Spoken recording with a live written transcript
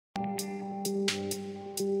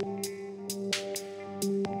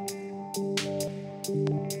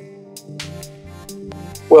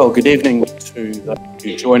Well, good evening to those of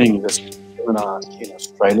you joining this seminar in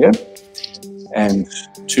Australia, and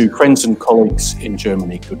to friends and colleagues in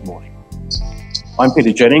Germany, good morning. I'm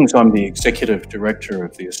Peter Jennings. I'm the Executive Director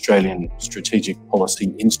of the Australian Strategic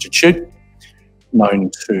Policy Institute, known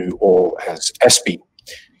to all as ASPI,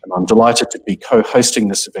 and I'm delighted to be co-hosting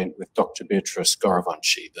this event with Dr. Beatrice,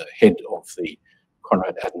 Gorawantschy, the head of the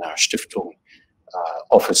Konrad Adenauer Stiftung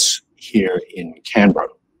office here in Canberra.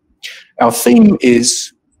 Our theme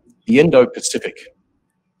is the Indo-Pacific,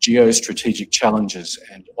 Geostrategic Challenges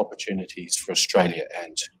and Opportunities for Australia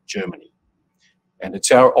and Germany. And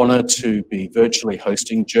it's our honour to be virtually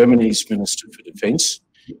hosting Germany's Minister for Defence,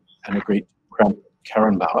 Annegret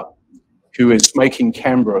Kramp-Karrenbauer, who is making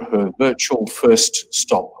Canberra her virtual first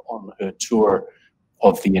stop on her tour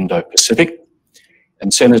of the Indo-Pacific,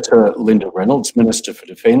 and Senator Reynolds, Minister for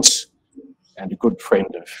Defence, and a good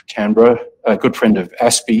friend of Canberra, a good friend of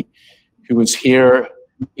ASPI, who was here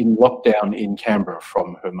in lockdown in Canberra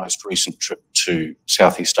from her most recent trip to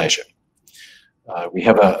Southeast Asia. We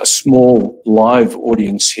have a small live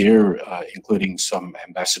audience here, including some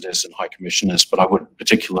ambassadors and high commissioners, but I would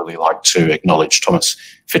particularly like to acknowledge Thomas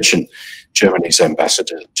Fitchen, Germany's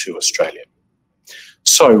ambassador to Australia.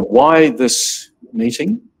 So why this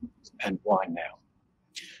meeting and why now?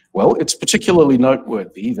 Well, it's particularly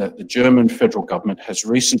noteworthy that the German federal government has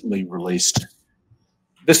recently released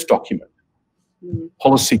this document,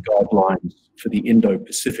 Policy Guidelines for the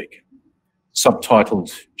Indo-Pacific,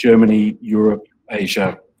 subtitled Germany, Europe,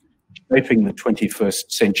 Asia, Shaping the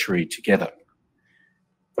 21st Century Together.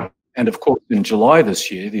 And of course, in July this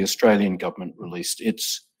year, the Australian government released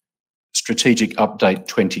its Strategic Update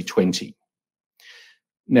 2020.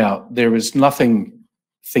 Now, there is nothing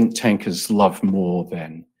think tankers love more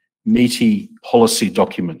than meaty policy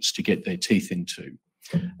documents to get their teeth into.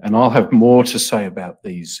 And I'll have more to say about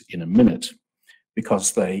these in a minute,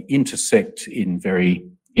 because they intersect in very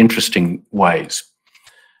interesting ways.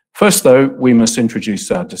 First, though, we must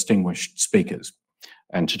introduce our distinguished speakers.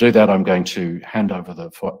 And to do that, I'm going to hand over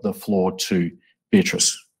the floor to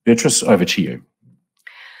Beatrice. Beatrice, over to you.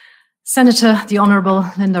 Senator, the Honourable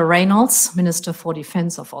Senator Reynolds, Minister for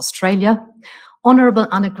Defence of Australia, Honourable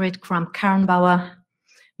Annegret Kramp-Karrenbauer,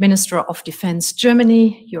 Minister of Defence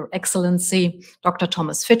Germany, Your Excellency, Dr.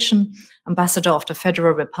 Thomas Fitchen, Ambassador of the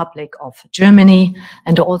Federal Republic of Germany,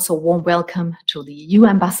 and also a warm welcome to the EU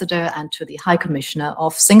Ambassador and to the High Commissioner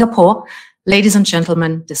of Singapore. Ladies and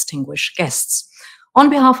gentlemen, distinguished guests. On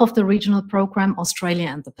behalf of the Regional Programme Australia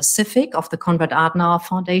and the Pacific of the Konrad Adenauer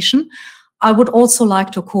Foundation, I would also like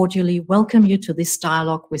to cordially welcome you to this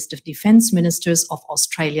dialogue with the Defence Ministers of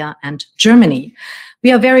Australia and Germany.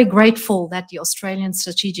 We are very grateful that the Australian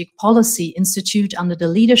Strategic Policy Institute, under the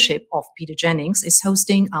leadership of Peter Jennings, is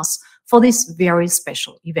hosting us for this very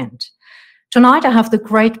special event. Tonight, I have the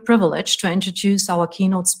great privilege to introduce our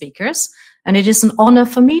keynote speakers, and it is an honor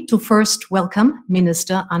for me to first welcome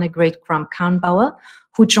Minister Annegret Kramp-Karrenbauer,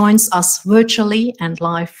 who joins us virtually and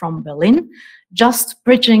live from Berlin, just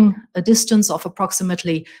bridging a distance of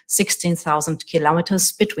approximately 16,000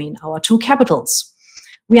 kilometers between our two capitals.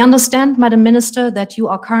 We understand, Madam Minister, that you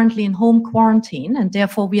are currently in home quarantine, and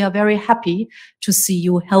therefore we are very happy to see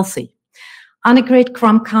you healthy. Annegret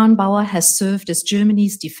Kramp-Karrenbauer has served as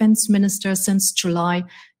Germany's Defense Minister since July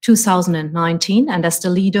 2019 and as the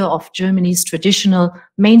leader of Germany's traditional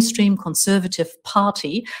mainstream conservative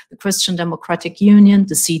party, the Christian Democratic Union,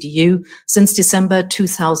 the CDU, since December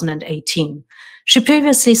 2018. She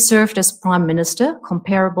previously served as Prime Minister,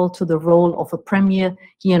 comparable to the role of a Premier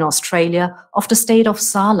here in Australia, of the state of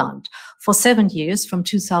Saarland for 7 years, from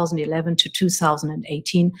 2011 to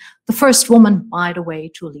 2018, the first woman, by the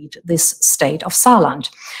way, to lead this state of Saarland.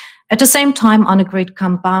 At the same time, Annegret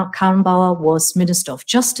Kramp-Karrenbauer was Minister of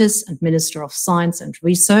Justice and Minister of Science and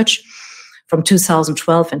Research from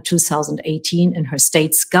 2012 and 2018 in her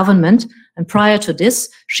state's government. And prior to this,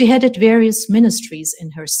 she headed various ministries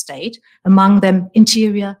in her state, among them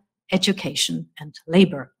Interior, Education and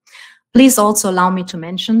Labour. Please also allow me to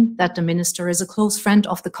mention that the minister is a close friend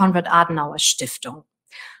of the Konrad Adenauer Stiftung.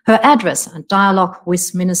 Her address and dialogue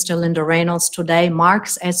with Minister Reynolds today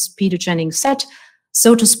marks, as Peter Jennings said,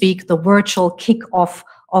 so to speak, the virtual kick-off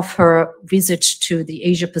of her visit to the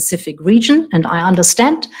Asia-Pacific region, and I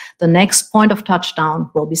understand the next point of touchdown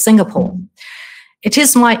will be Singapore. It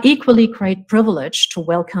is my equally great privilege to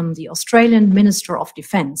welcome the Australian Minister of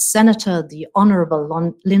Defence, Senator the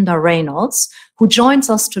Honourable Linda Reynolds, who joins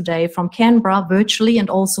us today from Canberra virtually and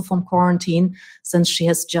also from quarantine, since she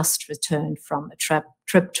has just returned from a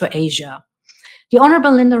trip to Asia. The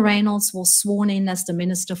Honourable Linda Reynolds was sworn in as the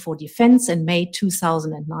Minister for Defence in May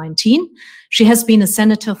 2019. She has been a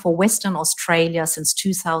Senator for Western Australia since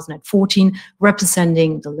 2014,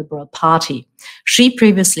 representing the Liberal Party. She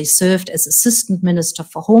previously served as Assistant Minister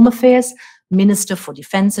for Home Affairs, Minister for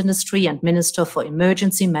Defence Industry and Minister for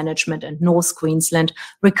Emergency Management and North Queensland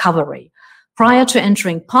Recovery. Prior to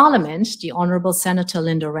entering Parliament, the Honourable Senator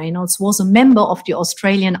Linda Reynolds was a member of the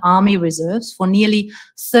Australian Army Reserves for nearly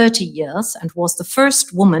 30 years and was the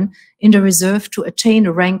first woman in the reserve to attain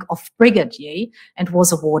the rank of brigadier and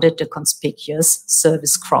was awarded the Conspicuous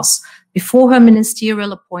Service Cross. Before her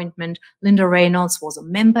ministerial appointment, Linda Reynolds was a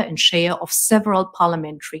member and chair of several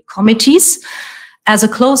parliamentary committees. As a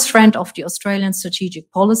close friend of the Australian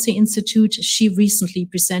Strategic Policy Institute, she recently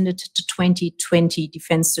presented the 2020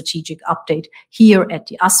 Defence Strategic Update here at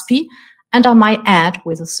the ASPI. And I might add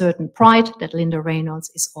with a certain pride that Linda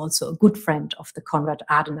Reynolds is also a good friend of the Konrad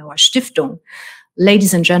Adenauer Stiftung.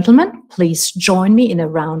 Ladies and gentlemen, please join me in a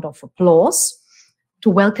round of applause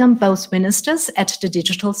to welcome both ministers at the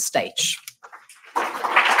digital stage.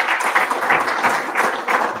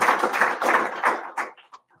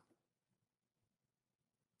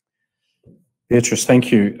 Beatrice,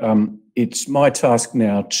 thank you. It's my task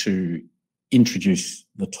now to introduce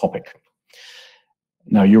the topic.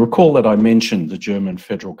 Now, you recall that I mentioned the German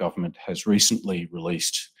federal government has recently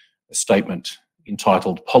released a statement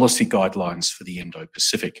entitled Policy Guidelines for the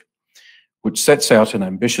Indo-Pacific, which sets out an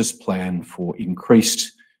ambitious plan for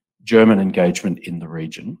increased German engagement in the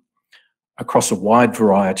region across a wide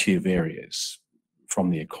variety of areas,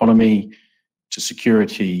 from the economy to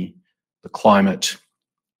security, the climate,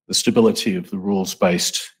 the stability of the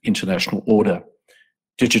rules-based international order,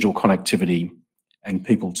 digital connectivity, and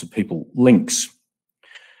people-to-people links.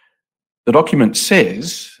 The document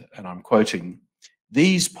says, and I'm quoting,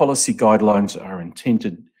 "These policy guidelines are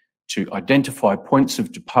intended to identify points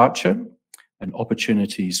of departure and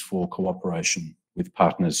opportunities for cooperation with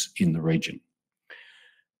partners in the region."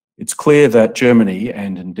 It's clear that Germany,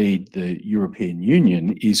 and indeed the European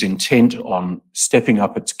Union, is intent on stepping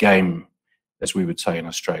up its game, as we would say in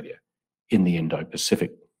Australia, in the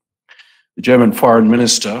Indo-Pacific. The German Foreign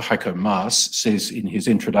Minister, Heiko Maas, says in his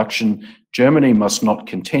introduction, Germany must not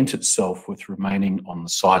content itself with remaining on the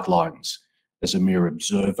sidelines as a mere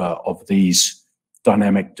observer of these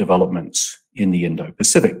dynamic developments in the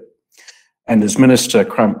Indo-Pacific. And as Minister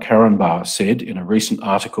Kramp-Karrenbauer said in a recent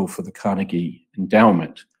article for the Carnegie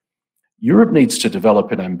Endowment, Europe needs to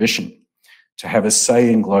develop an ambition to have a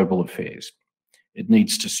say in global affairs. It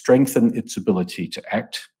needs to strengthen its ability to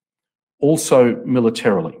act, also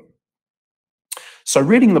militarily. So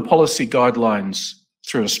reading the policy guidelines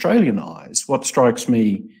through Australian eyes, what strikes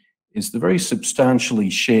me is the very substantially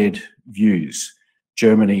shared views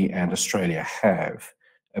Germany and Australia have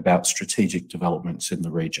about strategic developments in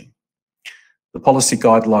the region. The policy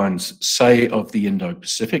guidelines say of the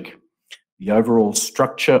Indo-Pacific, the overall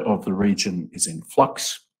structure of the region is in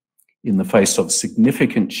flux in the face of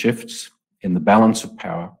significant shifts in the balance of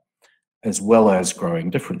power, as well as growing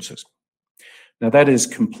differences. Now, that is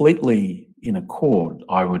completely in accord,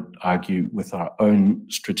 I would argue, with our own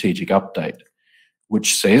strategic update,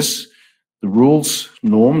 which says the rules,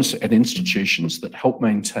 norms, and institutions that help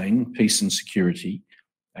maintain peace and security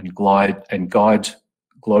and guide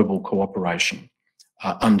global cooperation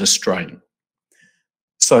are under strain.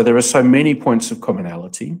 So there are so many points of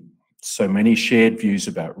commonality, so many shared views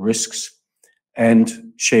about risks,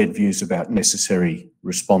 and shared views about necessary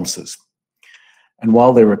responses. And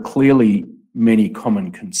while there are clearly many common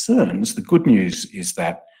concerns, the good news is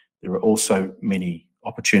that there are also many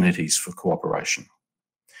opportunities for cooperation.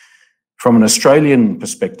 From an Australian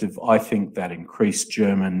perspective, I think that increased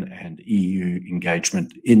German and EU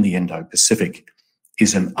engagement in the Indo-Pacific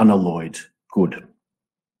is an unalloyed good.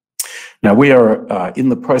 Now, we are in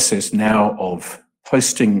the process now of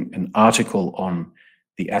posting an article on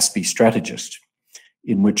the ASPI Strategist,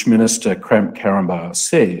 in which Minister Kramp-Karrenbauer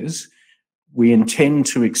says, we intend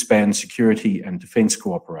to expand security and defence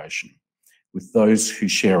cooperation with those who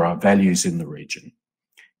share our values in the region,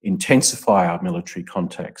 intensify our military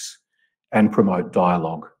contacts, and promote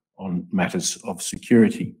dialogue on matters of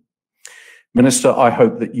security. Minister, I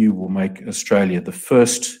hope that you will make Australia the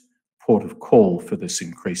first port of call for this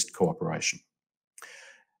increased cooperation.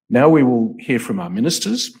 Now we will hear from our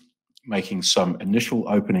ministers, making some initial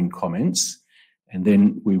opening comments, and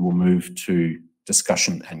then we will move to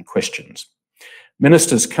discussion and questions.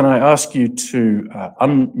 Ministers, can I ask you to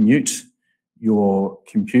unmute your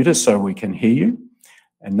computer so we can hear you?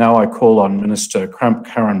 And now I call on Minister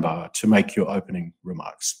Kramp-Karrenbauer to make your opening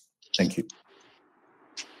remarks. Thank you.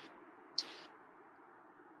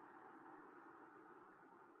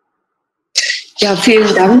 Ja,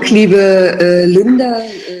 vielen Dank, liebe Linda.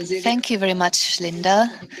 Thank you very much, Linda.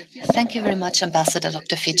 Thank you very much, Ambassador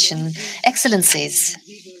Dr. Fitchen. Excellencies,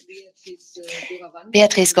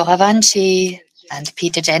 Beatrice, Gorawantschy, and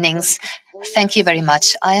Peter Jennings, thank you very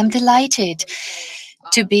much. I am delighted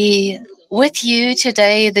to be with you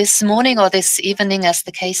today, this morning or this evening, as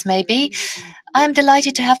the case may be. I am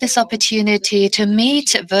delighted to have this opportunity to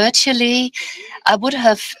meet virtually. I would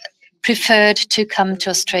have preferred to come to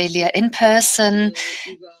Australia in person,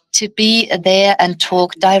 to be there and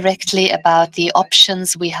talk directly about the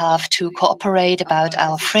options we have to cooperate, about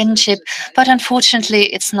our friendship, but unfortunately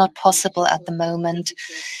it's not possible at the moment.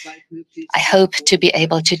 I hope to be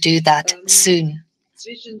able to do that soon.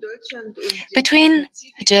 Between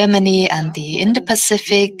Germany and the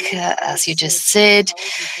Indo-Pacific, as you just said,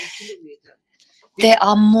 there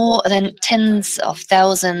are more than tens of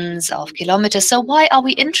thousands of kilometers. So why are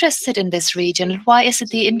we interested in this region? Why is it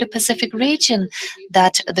the Indo-Pacific region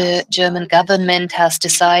that the German government has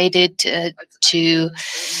decided to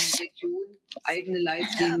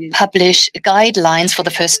publish guidelines for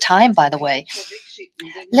the first time, by the way?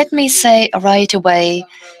 Let me say right away,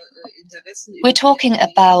 we're talking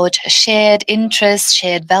about shared interests,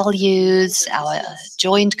 shared values, our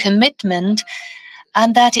joint commitment,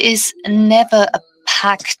 and that is never a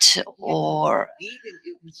pact or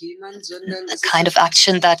a kind of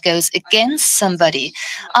action that goes against somebody.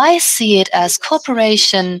 I see it as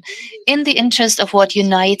cooperation in the interest of what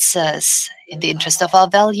unites us, in the interest of our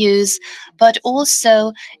values, but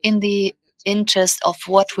also in the interest of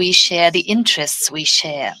what we share, the interests we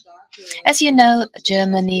share. As you know,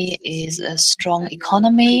 Germany is a strong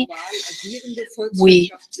economy. We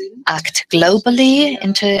act globally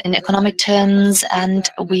in economic terms, and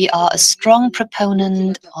we are a strong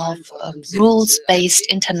proponent of a rules-based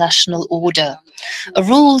international order. A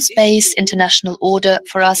rules-based international order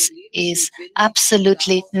for us is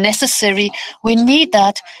absolutely necessary. We need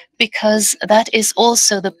that because that is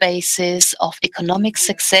also the basis of economic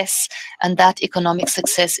success, and that economic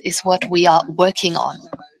success is what we are working on.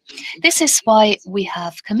 This is why we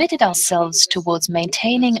have committed ourselves towards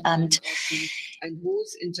maintaining and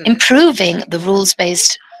improving the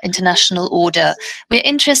rules-based international order. We're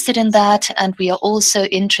interested in that, and we are also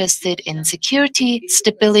interested in security,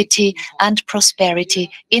 stability, and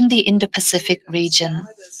prosperity in the Indo-Pacific region.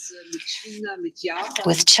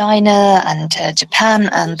 With China and Japan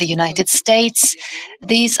and the United States,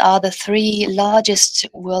 these are the three largest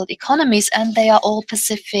world economies, and they are all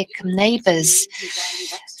Pacific neighbors.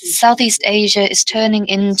 Southeast Asia is turning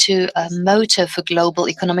into a motor for global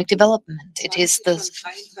economic development. It is the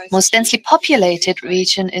most densely populated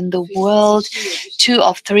region in the world. 2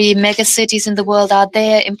 of 3 megacities in the world are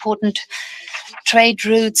there. Important trade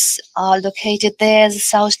routes are located there. The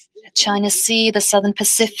South China Sea, the Southern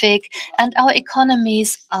Pacific, and our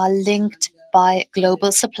economies are linked by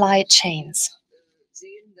global supply chains.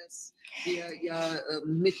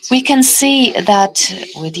 We can see that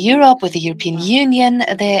with Europe, with the European Union,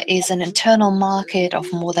 there is an internal market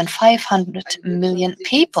of more than 500 million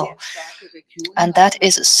people, and that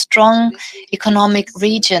is a strong economic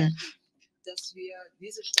region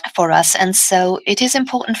for us. And so it is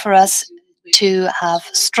important for us to have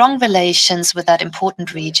strong relations with that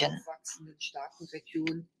important region.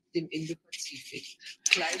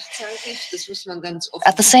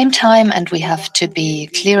 At the same time, and we have to be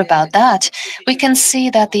clear about that, we can see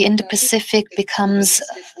that the Indo-Pacific becomes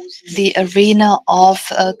the arena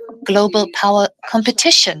of global power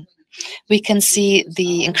competition. We can see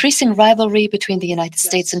the increasing rivalry between the United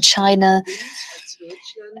States and China,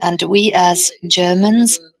 and we as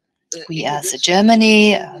Germans, we as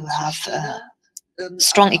Germany have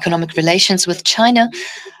strong economic relations with China,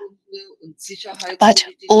 but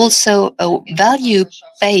also a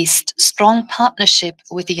value-based strong partnership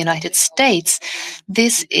with the United States.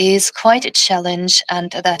 This is quite a challenge,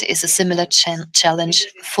 and that is a similar challenge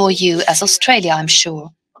for you as Australia, I'm sure.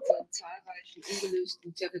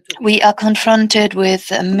 We are confronted with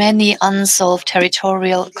many unsolved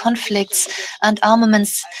territorial conflicts and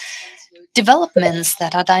armaments developments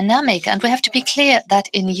that are dynamic, and we have to be clear that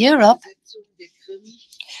in Europe,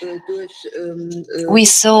 we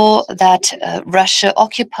saw that Russia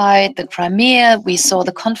occupied the Crimea, we saw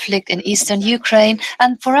the conflict in eastern Ukraine,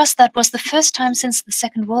 and for us that was the first time since the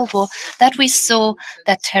Second World War that we saw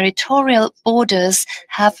that territorial borders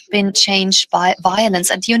have been changed by violence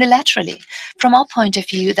and unilaterally. From our point of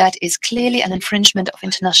view, that is clearly an infringement of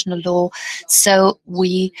international law, so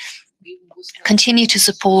we continue to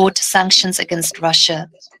support sanctions against Russia.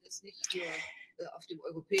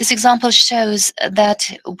 This example shows that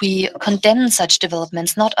we condemn such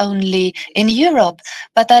developments not only in Europe,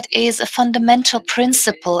 but that is a fundamental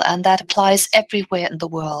principle and that applies everywhere in the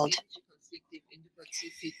world.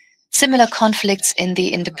 Similar conflicts in the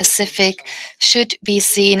Indo-Pacific should be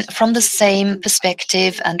seen from the same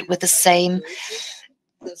perspective and with the same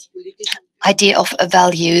idea of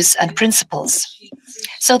values and principles.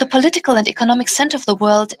 So the political and economic center of the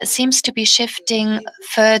world seems to be shifting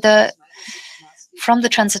further from the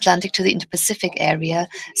transatlantic to the Indo-Pacific area.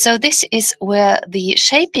 So this is where the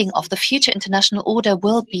shaping of the future international order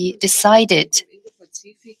will be decided.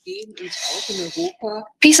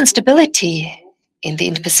 Peace and stability in the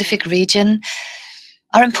Indo-Pacific region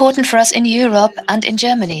are important for us in Europe and in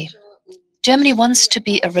Germany. Germany wants to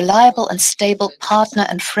be a reliable and stable partner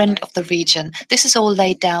and friend of the region. This is all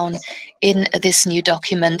laid down in this new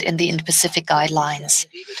document in the Indo-Pacific guidelines.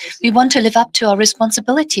 We want to live up to our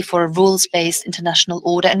responsibility for a rules-based international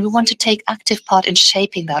order, and we want to take active part in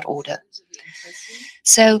shaping that order.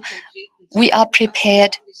 So we are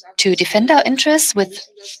prepared to defend our interests with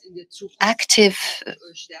active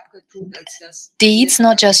deeds,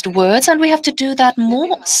 not just words, and we have to do that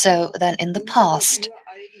more so than in the past.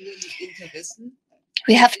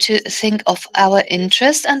 We have to think of our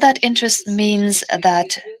interest, and that interest means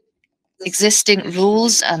that existing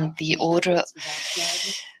rules and the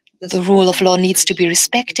rule of law needs to be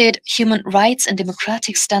respected, human rights and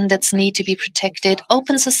democratic standards need to be protected,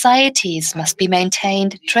 open societies must be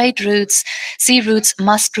maintained, trade routes, sea routes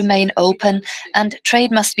must remain open, and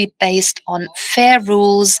trade must be based on fair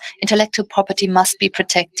rules, intellectual property must be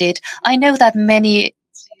protected. I know that many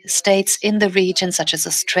states in the region, such as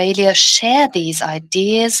Australia, share these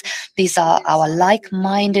ideas. These are our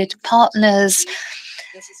like-minded partners.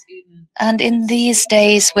 And in these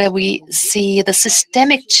days where we see the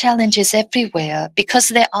systemic challenges everywhere, because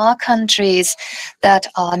there are countries that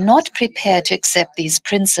are not prepared to accept these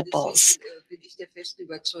principles,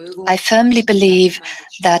 I firmly believe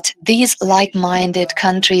that these like-minded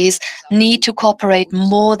countries need to cooperate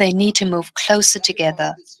more, they need to move closer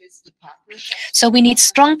together. So we need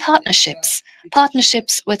strong partnerships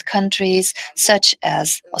with countries such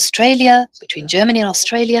as Australia, between Germany and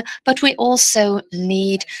Australia, but we also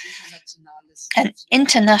need an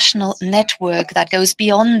international network that goes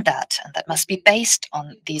beyond that, and that must be based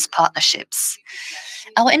on these partnerships.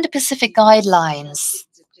 Our Indo-Pacific guidelines,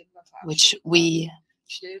 which we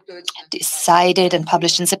decided and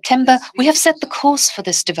published in September, we have set the course for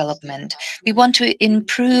this development. We want to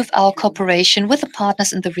improve our cooperation with the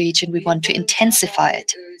partners in the region. We want to intensify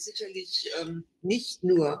it.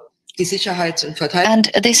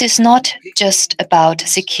 And this is not just about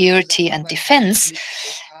security and defense.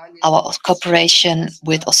 Our cooperation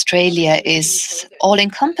with Australia is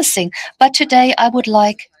all-encompassing, but today I would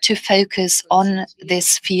like to focus on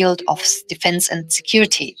this field of defense and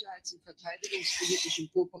security.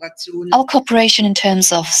 Our cooperation in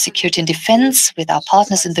terms of security and defense with our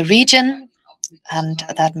partners in the region, and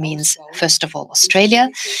that means, first of all, Australia,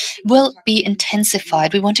 will be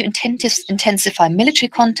intensified. We want to intensify military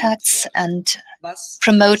contacts and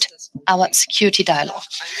promote our security dialogue.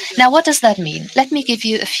 Now, what does that mean? Let me give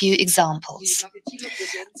you a few examples.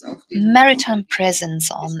 Maritime presence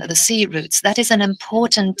on the sea routes, that is an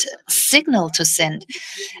important signal to send.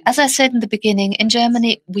 As I said in the beginning, in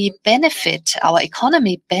Germany, we benefit, our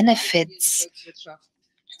economy benefits,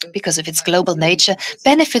 because of its global nature,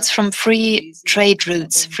 benefits from free trade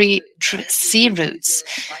routes, sea routes.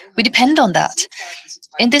 We depend on that.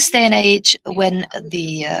 In this day and age, when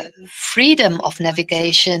the freedom of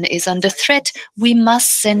navigation is under threat, we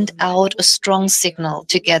must send out a strong signal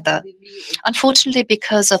together. Unfortunately,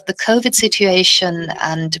 because of the COVID situation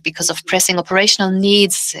and because of pressing operational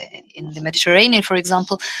needs in the Mediterranean, for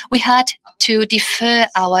example, we had to defer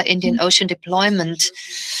our Indian Ocean deployment.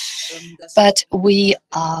 But we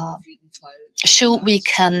are sure we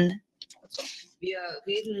can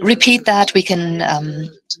repeat that, we can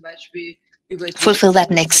fulfill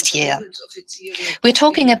that next year. We're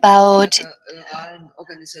talking about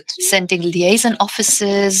sending liaison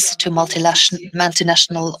officers to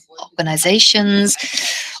multinational organizations,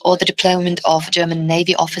 or the deployment of German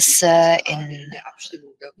Navy officer in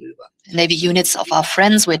Navy units of our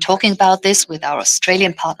friends. We're talking about this with our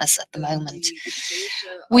Australian partners at the moment.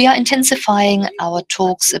 We are intensifying our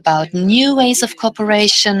talks about new ways of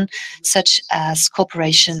cooperation, such as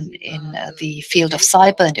cooperation in the field of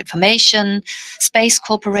cyber and information, space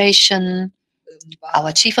cooperation.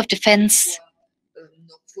 Our Chief of Defense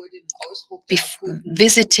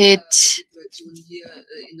visited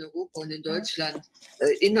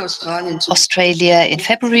Australia in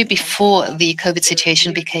February before the COVID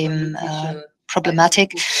situation became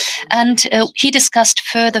problematic, and he discussed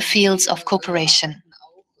further fields of cooperation.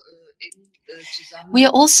 We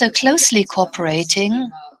are also closely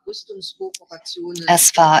cooperating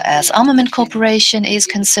as far as armament cooperation is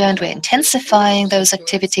concerned. We're intensifying those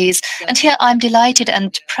activities, and here I'm delighted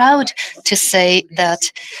and proud to say that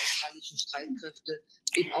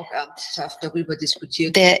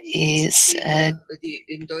there is a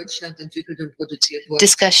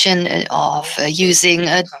discussion of using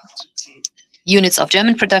units of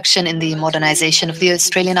German production in the modernization of the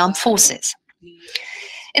Australian Armed Forces.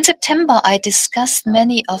 In September, I discussed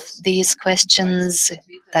many of these questions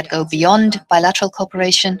that go beyond bilateral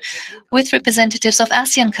cooperation with representatives of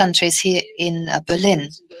ASEAN countries here in Berlin.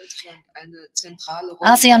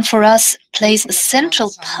 ASEAN for us plays a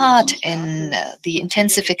central part in the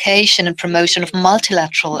intensification and promotion of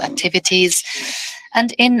multilateral activities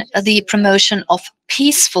and in the promotion of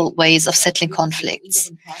peaceful ways of settling conflicts.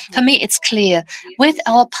 For me, it's clear, with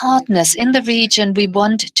our partners in the region, we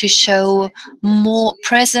want to show more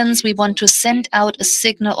presence, we want to send out a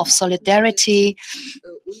signal of solidarity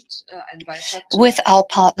with our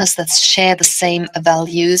partners that share the same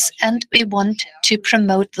values, and we want to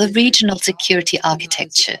promote the regional security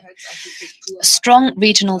architecture. A strong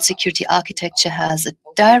regional security architecture has a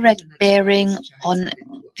direct bearing on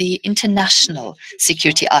the international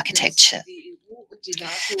security architecture.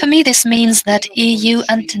 For me, this means that EU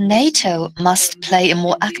and NATO must play a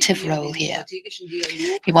more active role here.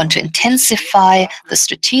 We want to intensify the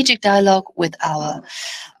strategic dialogue with our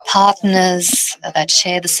partners that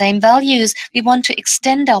share the same values. We want to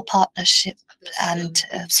extend our partnership and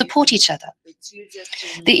support each other.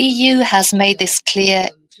 The EU has made this clear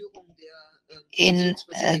in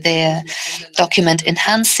their document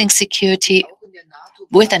Enhancing Security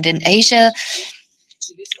with and in Asia.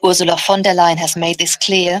 Ursula von der Leyen has made this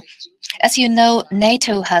clear. As you know,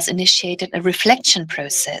 NATO has initiated a reflection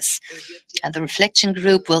process, and the reflection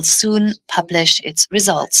group will soon publish its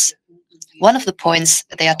results. One of the points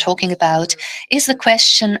they are talking about is the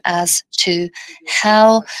question as to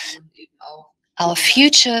how our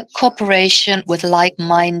future cooperation with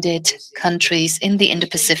like-minded countries in the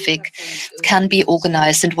Indo-Pacific can be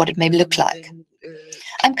organized and what it may look like.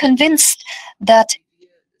 I'm convinced that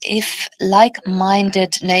if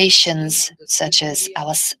like-minded nations, such as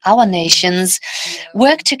our nations,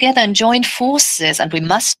 work together and join forces, and we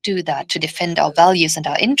must do that to defend our values and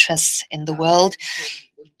our interests in the world,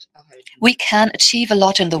 we can achieve a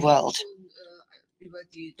lot in the world.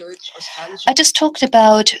 I just talked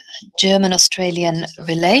about German-Australian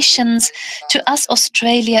relations. To us,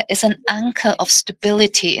 Australia is an anchor of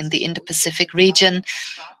stability in the Indo-Pacific region.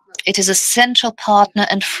 It is a central partner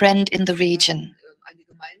and friend in the region.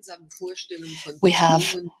 We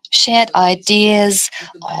have shared ideas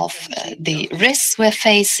of the risks we're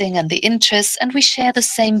facing and the interests, and we share the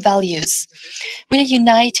same values. We are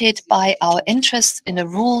united by our interests in a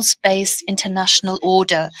rules-based international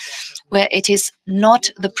order, where it is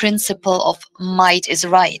not the principle of might is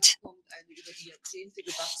right.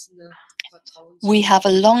 We have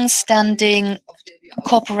a long-standing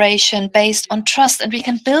cooperation based on trust, and we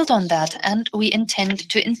can build on that, and we intend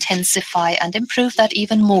to intensify and improve that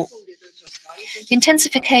even more. The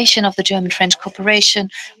intensification of the German-French cooperation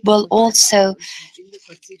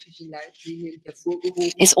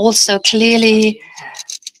is also clearly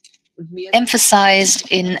emphasized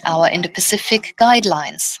in our Indo-Pacific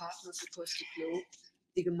guidelines.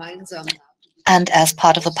 And as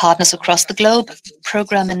part of the Partners Across the Globe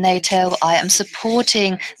program in NATO, I am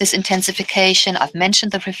supporting this intensification. I've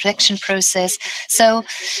mentioned the reflection process. So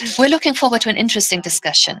we're looking forward to an interesting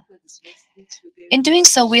discussion. In doing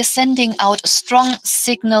so, we're sending out a strong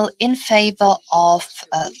signal in favor of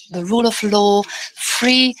the rule of law,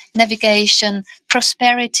 free navigation,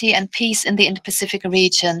 prosperity and peace in the Indo-Pacific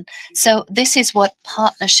region. So this is what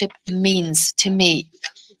partnership means to me.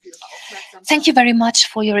 Thank you very much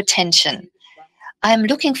for your attention. I'm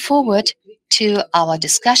looking forward to our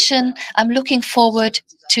discussion. I'm looking forward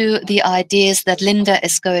to the ideas that Linda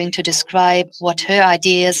is going to describe, what her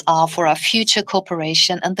ideas are for our future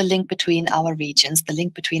cooperation and the link between our regions, the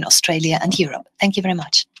link between Australia and Europe. Thank you very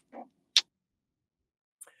much.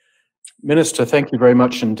 Minister, thank you very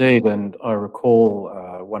much indeed. And I recall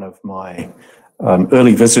one of my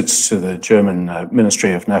early visits to the German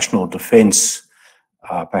Ministry of National Defence,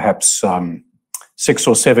 perhaps 6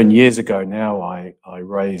 or 7 years ago now. I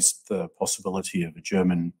raised the possibility of a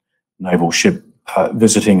German naval ship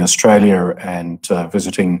visiting Australia and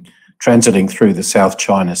transiting through the South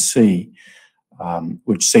China Sea,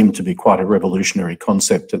 which seemed to be quite a revolutionary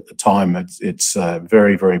concept at the time. It's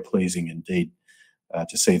very, very pleasing indeed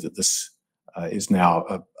to see that this is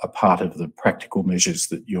now a part of the practical measures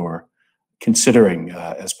that you're considering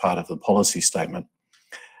as part of the policy statement.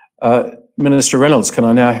 Minister Reynolds, can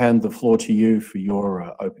I now hand the floor to you for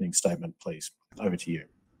your opening statement, please? Over to you.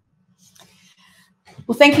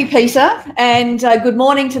 Well, thank you, Peter, and good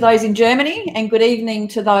morning to those in Germany and good evening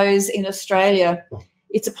to those in Australia.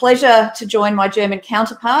 It's a pleasure to join my German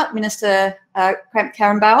counterpart, Minister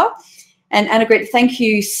Kramp-Karrenbauer. And Annegret, thank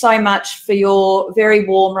you so much for your very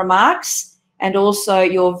warm remarks and also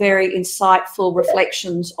your very insightful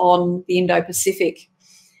reflections on the Indo-Pacific.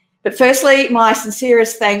 But firstly, my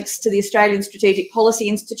sincerest thanks to the Australian Strategic Policy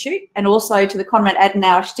Institute and also to the Konrad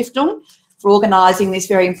Adenauer Stiftung for organising this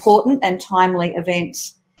very important and timely event.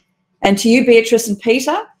 And to you, Beatrice and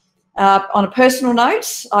Peter, on a personal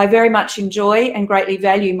note, I very much enjoy and greatly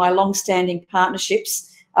value my long-standing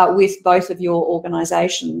partnerships with both of your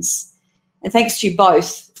organisations. And thanks to you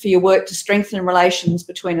both for your work to strengthen relations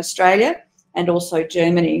between Australia and also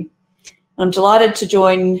Germany. I'm delighted to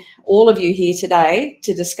join all of you here today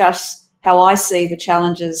to discuss how I see the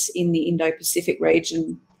challenges in the Indo-Pacific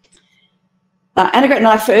region. Annegret and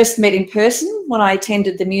I first met in person when I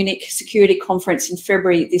attended the Munich Security Conference in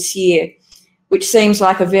February this year, which seems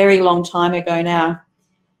like a very long time ago now.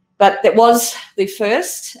 But that was the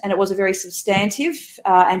first, and it was a very substantive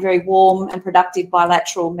and very warm and productive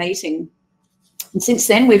bilateral meeting. And since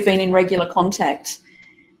then, we've been in regular contact.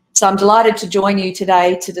 So I'm delighted to join you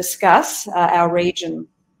today to discuss our region.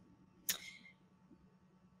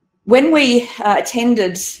 When we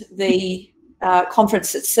attended the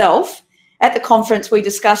conference itself, at the conference we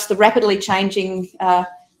discussed the rapidly changing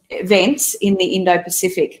events in the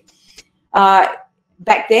Indo-Pacific.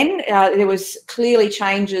 Back then, there was clearly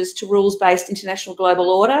changes to rules-based international global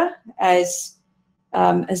order, as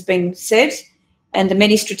has been said, and the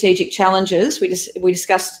many strategic challenges. We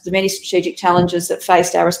discussed the many strategic challenges that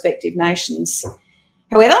faced our respective nations.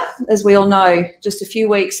 However, as we all know, just a few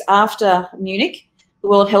weeks after Munich, the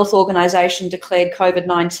World Health Organization declared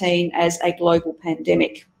COVID-19 as a global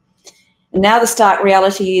pandemic. And now the stark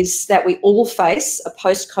reality is that we all face a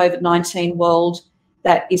post-COVID-19 world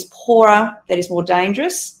that is poorer, that is more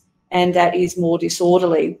dangerous, and that is more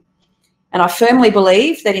disorderly. And I firmly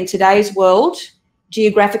believe that in today's world,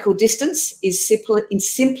 geographical distance is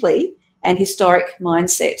simply an historic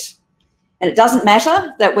mindset. And it doesn't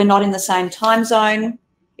matter that we're not in the same time zone.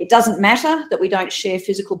 It doesn't matter that we don't share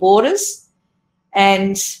physical borders.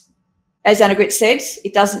 And as Annegret said,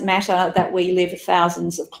 it doesn't matter that we live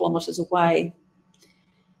thousands of kilometres away.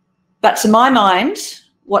 But to my mind,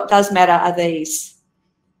 what does matter are these: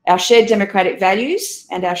 our shared democratic values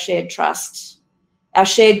and our shared trust, our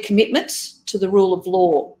shared commitment to the rule of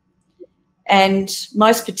law, and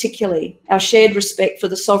most particularly, our shared respect for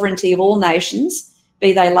the sovereignty of all nations,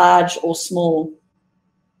 be they large or small.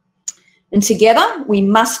 And together, we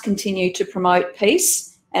must continue to promote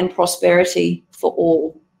peace and prosperity for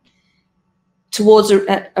all, towards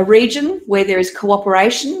a region where there is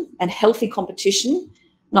cooperation and healthy competition,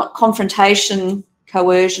 not confrontation,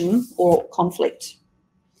 coercion, or conflict.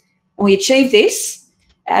 And we achieve this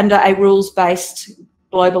under a rules-based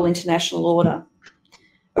global international order.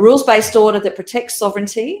 A rules-based order that protects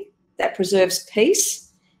sovereignty, that preserves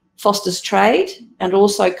peace, fosters trade, and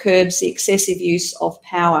also curbs the excessive use of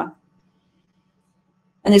power.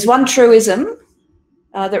 And there's one truism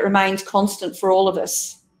that remains constant for all of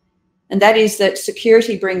us, and that is that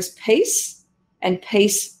security brings peace and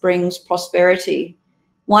peace brings prosperity.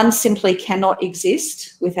 One simply cannot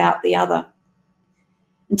exist without the other.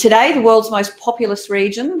 And today, the world's most populous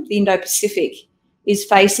region, the Indo-Pacific, is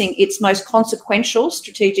facing its most consequential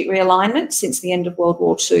strategic realignment since the end of World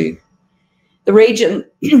War II. The region,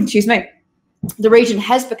 the region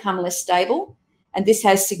has become less stable, and this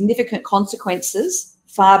has significant consequences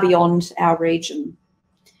far beyond our region.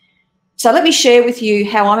 So let me share with you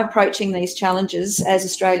how I'm approaching these challenges as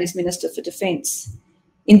Australia's Minister for Defence.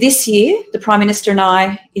 In this year, the Prime Minister and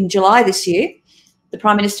I, in July this year, the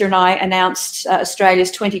Prime Minister and I announced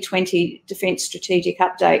Australia's 2020 Defence Strategic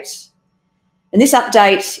Update. And this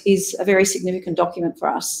update is a very significant document for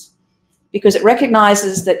us because it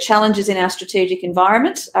recognises that challenges in our strategic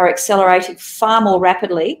environment are accelerating far more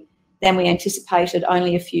rapidly than we anticipated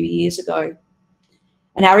only a few years ago.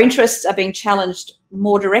 And our interests are being challenged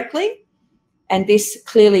more directly, and this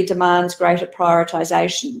clearly demands greater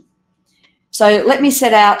prioritisation. So let me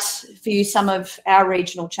set out for you some of our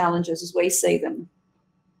regional challenges as we see them.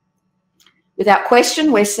 Without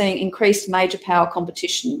question, we're seeing increased major power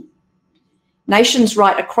competition. Nations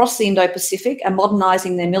right across the Indo-Pacific are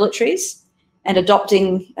modernising their militaries and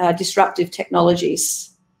adopting disruptive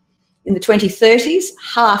technologies. In the 2030s,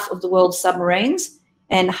 half of the world's submarines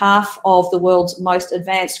and half of the world's most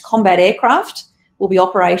advanced combat aircraft will be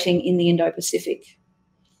operating in the Indo-Pacific.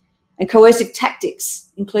 And coercive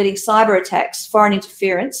tactics, including cyber attacks, foreign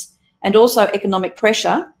interference, and also economic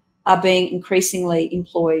pressure, are being increasingly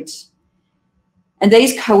employed. And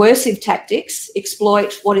these coercive tactics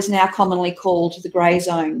exploit what is now commonly called the grey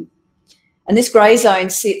zone. And this grey zone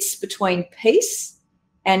sits between peace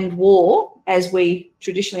and war, as we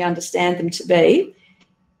traditionally understand them to be,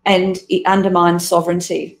 and it undermines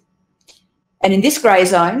sovereignty. And in this grey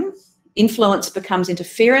zone, influence becomes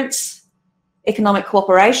interference, economic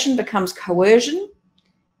cooperation becomes coercion,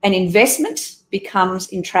 and investment becomes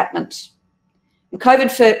entrapment. And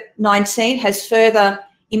COVID-19 has further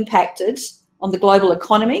impacted on the global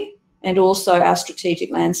economy and also our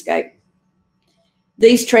strategic landscape.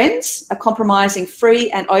 These trends are compromising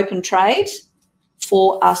free and open trade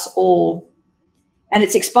for us all. And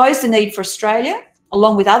it's exposed the need for Australia,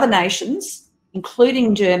 along with other nations,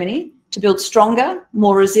 including Germany, to build stronger,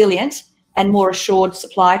 more resilient and more assured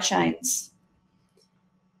supply chains.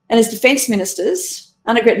 And as Defence Ministers,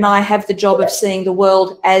 Annegret and I have the job of seeing the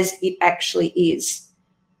world as it actually is,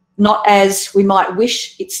 not as we might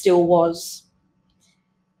wish it still was.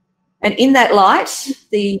 And in that light,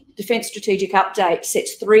 the Defence Strategic Update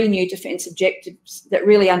sets 3 new defence objectives that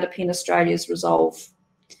really underpin Australia's resolve.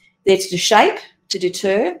 They're to shape, to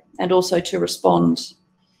deter, and also to respond.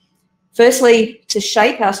 Firstly, to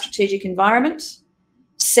shape our strategic environment.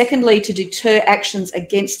 Secondly, to deter actions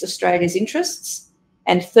against Australia's interests.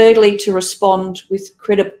 And thirdly, to respond with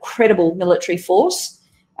credible military force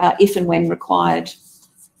if and when required.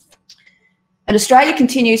 And Australia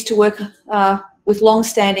continues to work with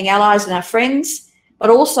long-standing allies and our friends, but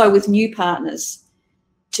also with new partners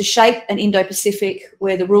to shape an Indo-Pacific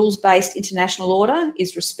where the rules-based international order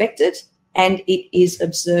is respected and it is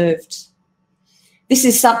observed. This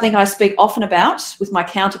is something I speak often about with my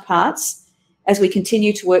counterparts as we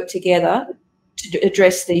continue to work together to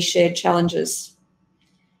address these shared challenges.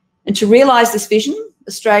 And to realise this vision,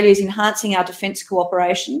 Australia is enhancing our defence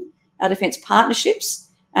cooperation, our defence partnerships,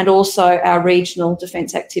 and also our regional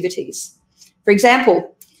defence activities. For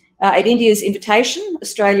example, at India's invitation,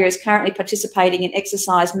 Australia is currently participating in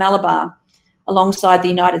Exercise Malabar alongside the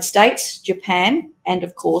United States, Japan, and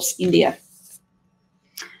of course, India.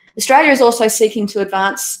 Australia is also seeking to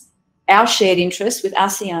advance our shared interests with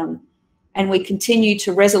ASEAN, and we continue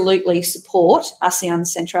to resolutely support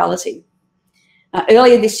ASEAN's centrality.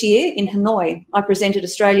 Earlier this year in Hanoi, I presented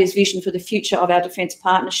Australia's vision for the future of our defence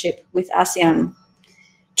partnership with ASEAN.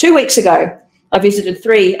 2 weeks ago, I visited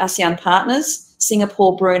 3 ASEAN partners,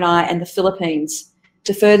 Singapore, Brunei and the Philippines,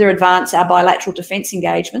 to further advance our bilateral defence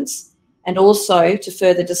engagements and also to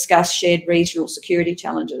further discuss shared regional security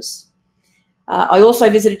challenges. I also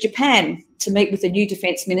visited Japan to meet with the new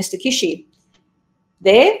Defence Minister Kishi.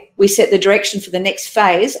 There, we set the direction for the next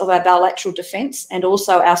phase of our bilateral defence and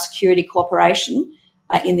also our security cooperation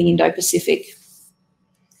in the Indo-Pacific.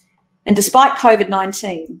 And despite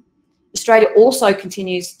COVID-19, Australia also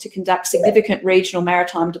continues to conduct significant regional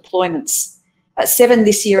maritime deployments, 7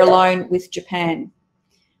 this year alone with Japan.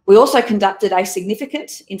 We also conducted a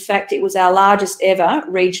significant, in fact, it was our largest ever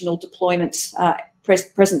regional deployment,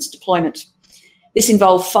 presence deployment. This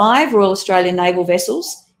involved 5 Royal Australian Naval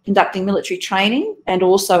vessels conducting military training and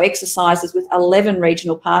also exercises with 11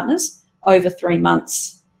 regional partners over 3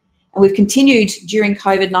 months. And we've continued during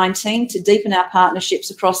COVID-19 to deepen our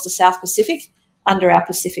partnerships across the South Pacific under our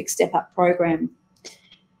Pacific Step Up program.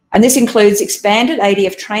 And this includes expanded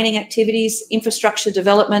ADF training activities, infrastructure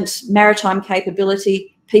development, maritime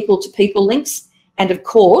capability, people-to-people links, and of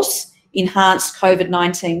course, enhanced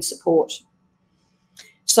COVID-19 support.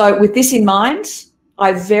 So with this in mind,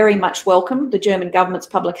 I very much welcome the German government's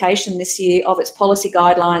publication this year of its policy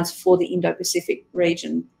guidelines for the Indo-Pacific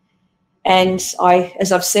region. And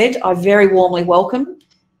as I've said, I very warmly welcome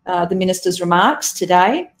the Minister's remarks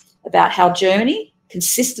today about how Germany,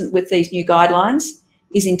 consistent with these new guidelines,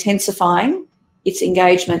 is intensifying its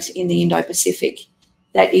engagement in the Indo-Pacific.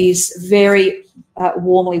 That is very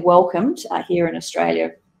warmly welcomed here in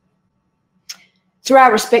Australia. Through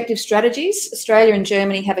our respective strategies, Australia and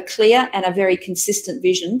Germany have a clear and a very consistent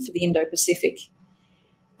vision for the Indo-Pacific.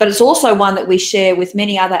 But it's also one that we share with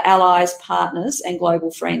many other allies, partners and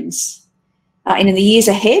global friends. And in the years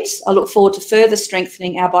ahead, I look forward to further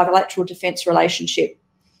strengthening our bilateral defence relationship.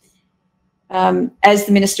 As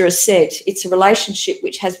the Minister has said, it's a relationship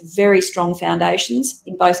which has very strong foundations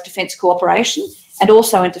in both defence cooperation and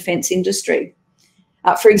also in defence industry.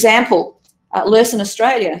 For example, Lursen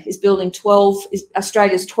Australia is building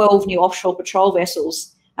Australia's 12 new offshore patrol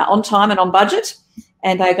vessels on time and on budget,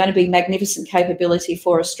 and they're going to be magnificent capability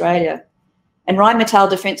for Australia. And Rheinmetall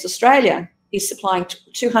Defence Australia is supplying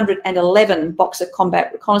 211 Boxer combat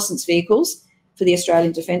reconnaissance vehicles for the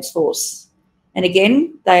Australian Defence Force. And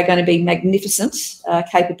again, they are going to be magnificent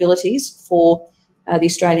capabilities for the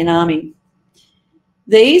Australian Army.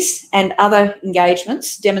 These and other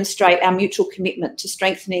engagements demonstrate our mutual commitment to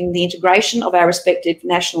strengthening the integration of our respective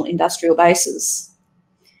national industrial bases.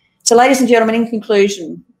 So, ladies and gentlemen, in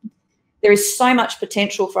conclusion, there is so much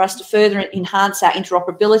potential for us to further enhance our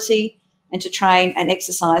interoperability and to train and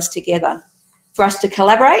exercise together, for us to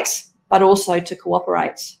collaborate, but also to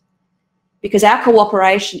cooperate, because our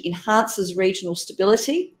cooperation enhances regional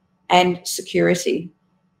stability and security.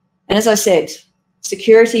 And as I said,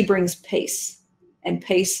 security brings peace, and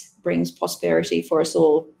peace brings prosperity for us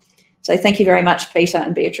all. So thank you very much, Peter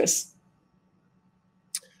and Beatrice.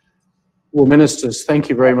 Well, Ministers, thank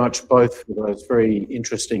you very much both for those very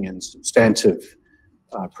interesting and substantive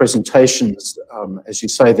presentations. As you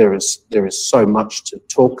say, there is so much to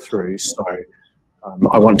talk through, so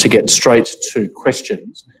I want to get straight to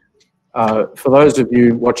questions. For those of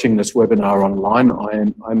you watching this webinar online,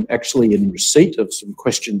 I'm actually in receipt of some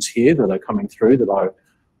questions here that are coming through that I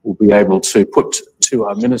will be able to put to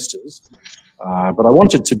our ministers. But I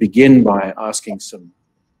wanted to begin by asking some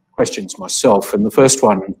questions myself, and the first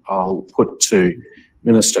one I'll put to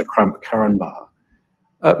Minister Kramp-Karrenbauer.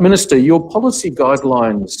 Minister, your policy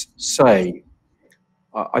guidelines say,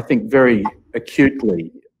 I think very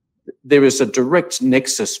acutely, there is a direct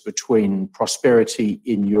nexus between prosperity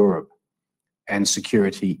in Europe and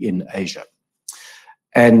security in Asia.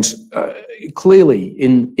 And clearly,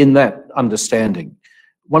 in that understanding,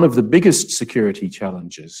 one of the biggest security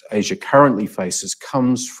challenges Asia currently faces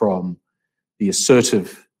comes from the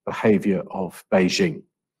assertive behaviour of Beijing.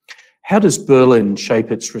 How does Berlin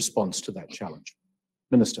shape its response to that challenge?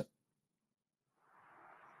 Minister.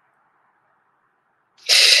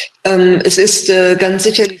 Es ist ganz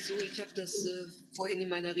sicherlich so, ich habe das vorhin in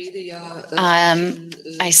meiner Rede ja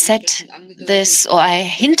I said this, or I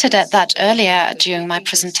hinted at that earlier during my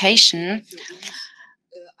presentation.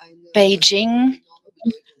 Beijing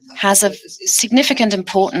has a significant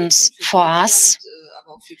importance for us.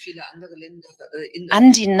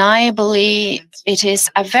 Undeniably, it is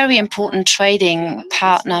a very important trading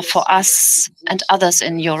partner for us and others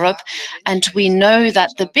in Europe. And we know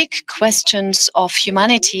that the big questions of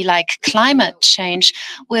humanity, like climate change,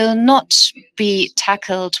 will not be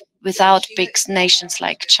tackled without big nations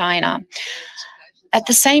like China. At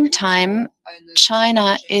the same time,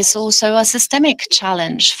 China is also a systemic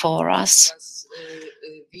challenge for us.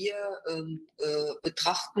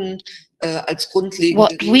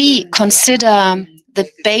 What we consider the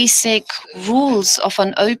basic rules of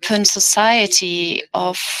an open society,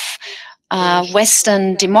 of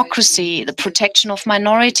Western democracy, the protection of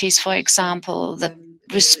minorities, for example, the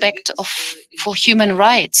respect for human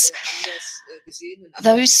rights,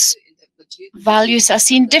 those values are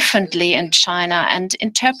seen differently in China and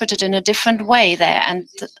interpreted in a different way there, and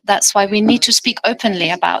that's why we need to speak openly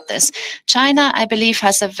about this. China, I believe,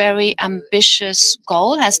 has a very ambitious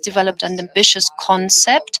goal, has developed an ambitious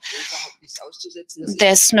concept.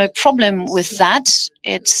 There's no problem with that.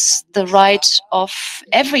 It's the right of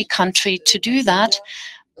every country to do that.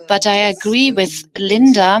 But I agree with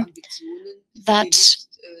Linda that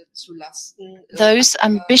those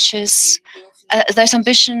ambitions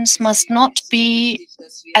must not be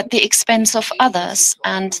at the expense of others.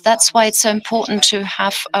 And that's why it's so important to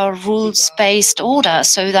have a rules-based order,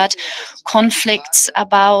 so that conflicts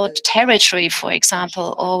about territory, for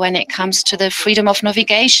example, or when it comes to the freedom of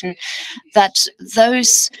navigation, that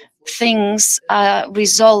those things are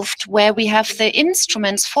resolved where we have the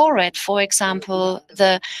instruments for it. For example,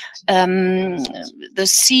 the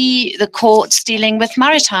courts dealing with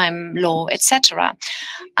maritime law, etc.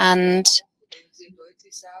 And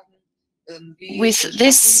with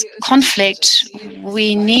this conflict,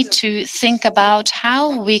 we need to think about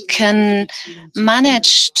how we can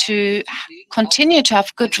manage to continue to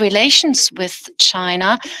have good relations with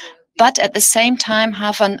China, but at the same time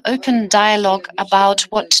have an open dialogue about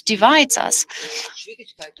what divides us.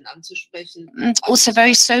 And also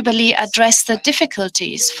very soberly address the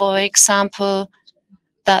difficulties, for example,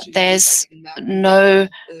 that there's no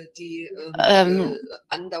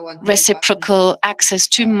reciprocal access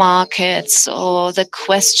to markets, or the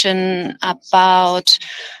question about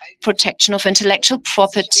protection of intellectual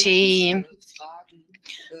property,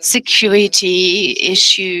 security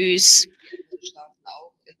issues.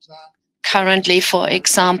 Currently, for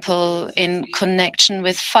example, in connection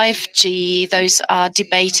with 5G, those are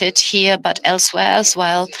debated here, but elsewhere as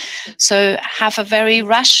well. So have a very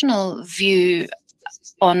rational view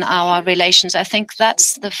on our relations. I think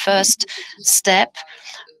that's the first step,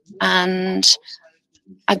 and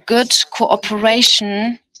a good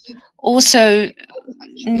cooperation also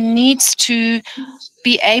needs to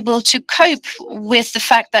be able to cope with the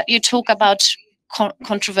fact that you talk about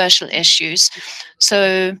controversial issues.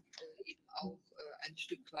 So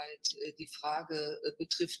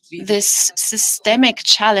this systemic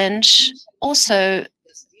challenge also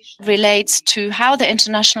relates to how the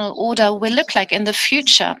international order will look like in the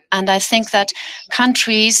future. And I think that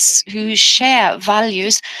countries who share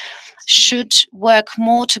values should work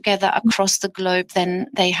more together across the globe than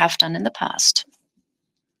they have done in the past.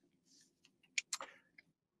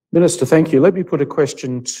 Minister, thank you. Let me put a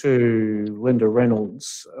question to Linda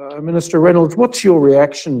Reynolds. Minister Reynolds, what's your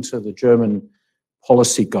reaction to the German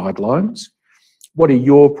policy guidelines? What are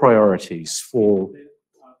your priorities for...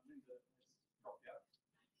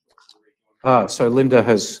 so Linda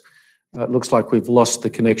has, looks like we've lost the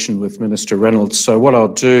connection with Minister Reynolds. So what I'll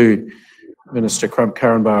do, Minister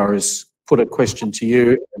Kramp-Karrenbauer, is put a question to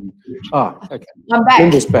you. And, okay. I'm back.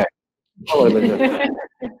 Linda's back. Hello, Linda.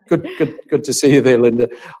 Good to see you there, Linda.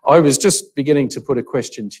 I was just beginning to put a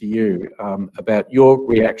question to you about your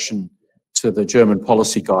reaction to the German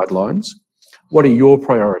policy guidelines. What are your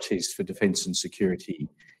priorities for defence and security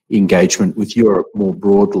engagement with Europe more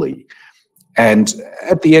broadly? And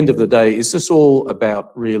at the end of the day, is this all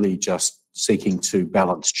about really just seeking to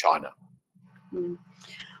balance China?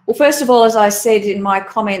 Well, first of all, as I said in my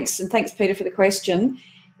comments, and thanks, Peter, for the question,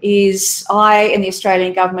 is I and the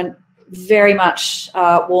Australian government very much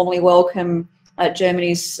warmly welcome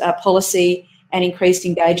Germany's policy and increased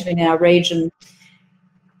engagement in our region.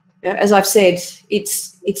 As I've said,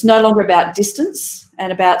 it's no longer about distance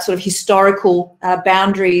and about sort of historical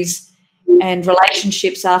boundaries and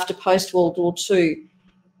relationships after post-World War II.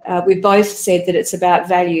 We've both said that it's about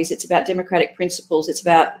values, it's about democratic principles, it's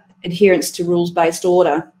about adherence to rules-based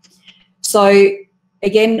order. So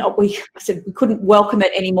again, we couldn't welcome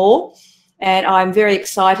it anymore. And I'm very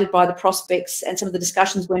excited by the prospects and some of the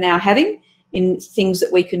discussions we're now having in things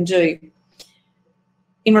that we can do.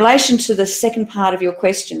 In relation to the second part of your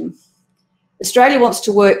question, Australia wants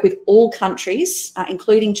to work with all countries,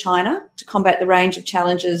 including China, to combat the range of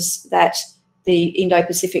challenges that the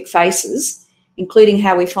Indo-Pacific faces, including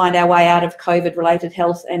how we find our way out of COVID-related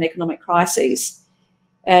health and economic crises.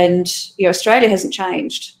 And Australia hasn't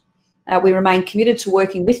changed. We remain committed to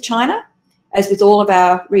working with China, as with all of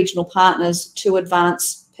our regional partners, to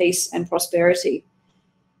advance peace and prosperity.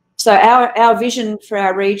 So our vision for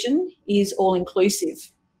our region is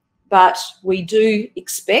all-inclusive, but we do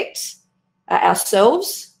expect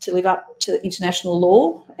ourselves to live up to international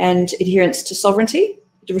law and adherence to sovereignty,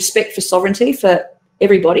 to respect for sovereignty for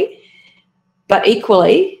everybody. But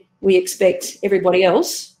equally, we expect everybody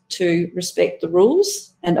else to respect the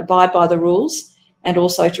rules and abide by the rules, and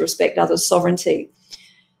also to respect others' sovereignty.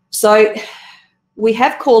 So we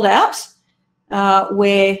have called out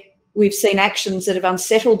where we've seen actions that have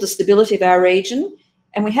unsettled the stability of our region,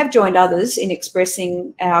 and we have joined others in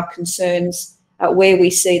expressing our concerns where we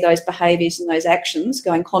see those behaviours and those actions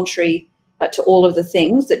going contrary to all of the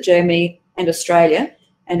things that Germany and Australia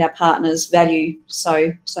and our partners value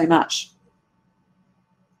so much.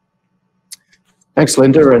 Thanks,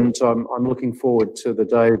 Linda, and I'm looking forward to the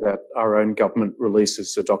day that our own government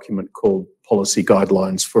releases a document called Policy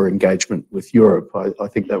Guidelines for Engagement with Europe. I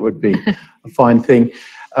think that would be a fine thing.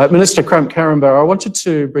 Minister Kramp-Karrenbauer, I wanted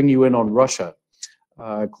to bring you in on Russia.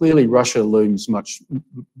 Clearly, Russia looms much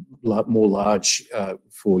more large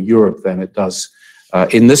for Europe than it does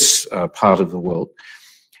in this part of the world.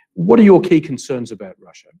 What are your key concerns about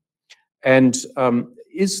Russia? And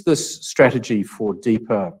is this strategy for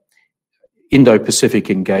deeper Indo-Pacific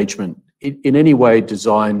engagement in any way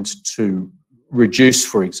designed to reduce,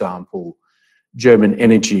 for example, German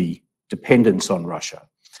energy dependence on Russia?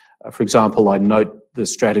 For example, I note the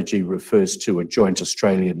strategy refers to a joint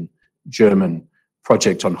Australian-German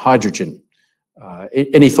project on hydrogen.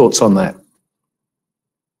 Any thoughts on that?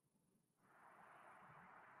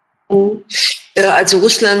 Well,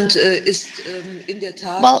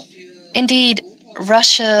 indeed,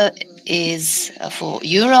 Russia is for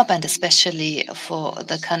Europe, and especially for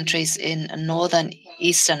the countries in Northern,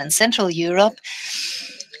 Eastern and Central Europe,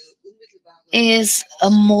 is a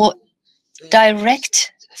more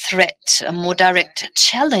direct threat, a more direct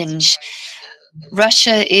challenge.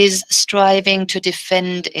 Russia is striving to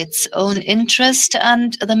defend its own interest,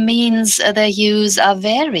 and the means they use are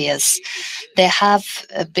various. There have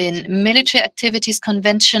been military activities,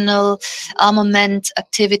 conventional armament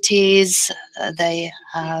activities. They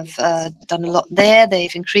have done a lot there.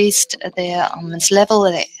 They've increased their armaments level.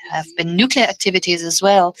 They have been nuclear activities as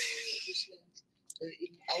well.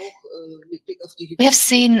 We have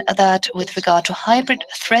seen that with regard to hybrid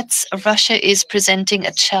threats, Russia is presenting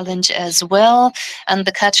a challenge as well. And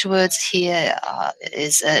the catchwords here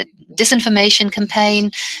is a disinformation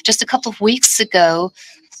campaign. Just a couple of weeks ago,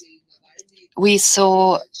 we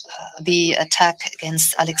saw the attack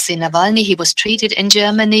against Alexei Navalny. He was treated in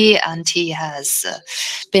Germany, and he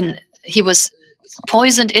was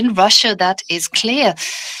poisoned in Russia. That is clear.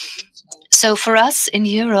 So for us in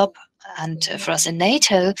Europe and for us in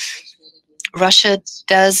NATO, Russia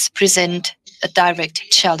does present a direct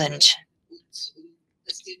challenge.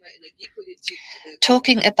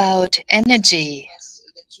 Talking about energy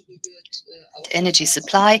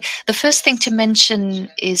supply, the first thing to mention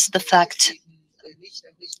is the fact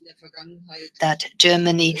that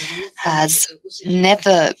Germany has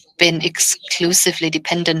never been exclusively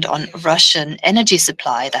dependent on Russian energy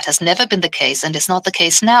supply. That has never been the case, and it's not the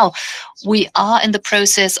case now. We are in the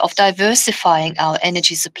process of diversifying our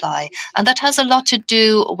energy supply, and that has a lot to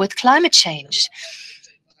do with climate change.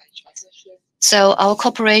 So our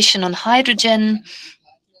cooperation on hydrogen,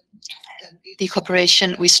 the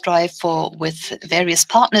cooperation we strive for with various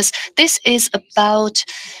partners, this is about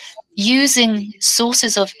using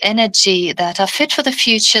sources of energy that are fit for the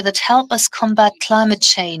future, that help us combat climate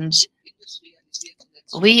change.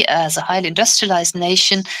 We, as a highly industrialized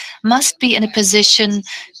nation, must be in a position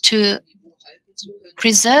to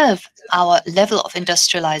preserve our level of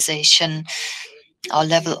industrialization, our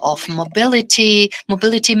level of mobility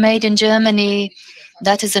made in Germany.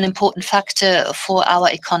 That is an important factor for our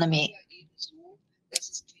economy.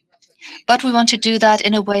 But we want to do that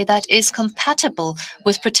in a way that is compatible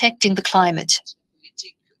with protecting the climate.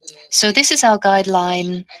 So this is our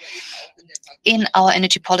guideline in our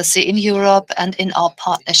energy policy in Europe and in our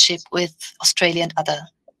partnership with Australia and other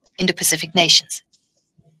Indo-Pacific nations.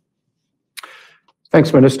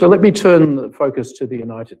 Thanks, Minister. Let me turn the focus to the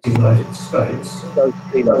United States.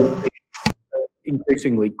 It's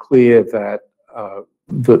increasingly clear that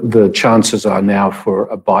the chances are now for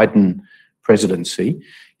a Biden presidency.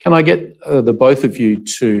 Can I get the both of you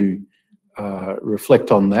to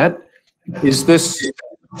reflect on that? Is this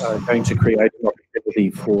going to create an opportunity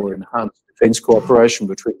for enhanced defence cooperation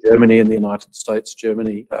between Germany and the United States,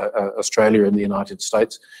 Australia and the United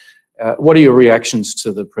States? What are your reactions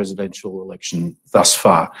to the presidential election thus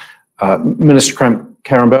far? Minister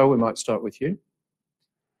Kramp-Karrenbauer, we might start with you.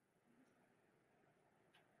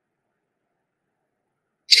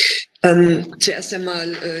 Well,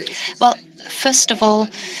 first of all,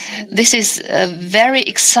 this is a very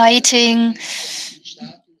exciting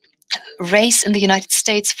race in the United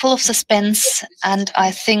States, full of suspense, and I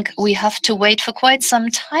think we have to wait for quite some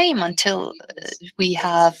time until we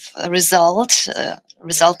have a result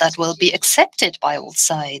that will be accepted by all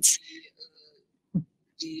sides.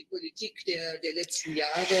 The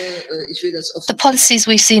policies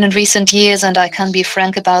we've seen in recent years, and I can be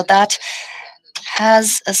frank about that,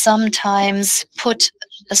 has sometimes put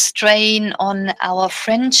a strain on our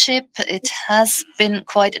friendship. It has been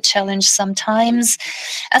quite a challenge sometimes.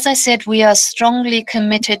 As I said, we are strongly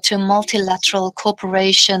committed to multilateral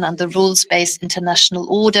cooperation and the rules-based international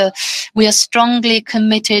order. We are strongly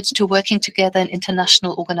committed to working together in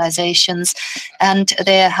international organizations, and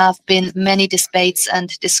there have been many debates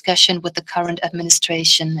and discussion with the current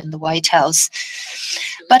administration in the White House.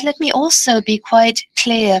 But let me also be quite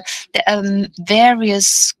clear, there are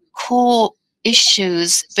various core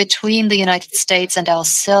issues between the United States and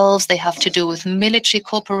ourselves. They have to do with military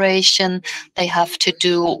cooperation. They have to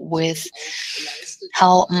do with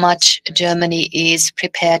how much Germany is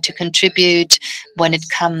prepared to contribute when it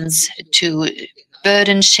comes to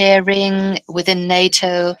burden sharing within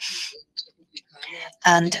NATO.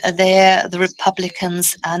 And there, the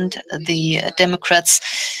Republicans and the Democrats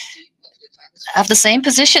have the same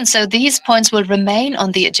position. So these points will remain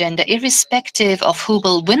on the agenda, irrespective of who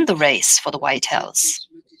will win the race for the White House.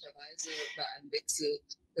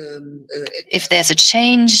 If there's a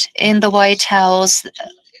change in the White House,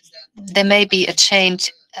 there may be a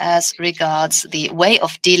change as regards the way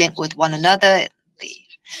of dealing with one another, the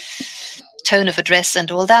tone of address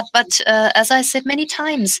and all that. But as I said many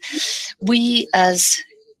times, we as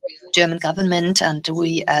German government and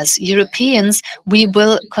we as Europeans, we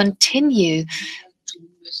will continue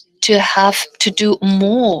to have to do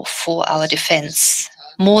more for our defense,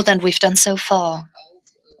 more than we've done so far.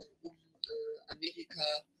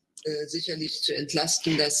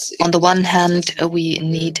 On the one hand, we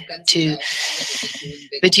need to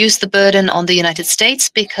reduce the burden on the United States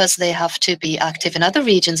because they have to be active in other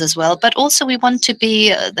regions as well, but also we want to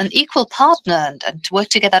be an equal partner and work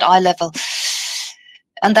together at eye level.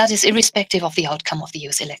 and that is irrespective of the outcome of the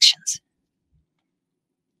US elections.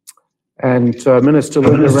 And Minister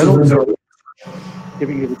Linda Reynolds,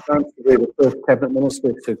 giving you the chance to be the first Cabinet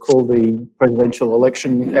Minister to call the presidential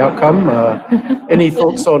election outcome. Any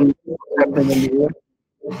thoughts on what's happening in the US?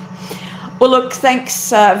 Well, look, thanks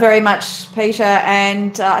very much, Peter.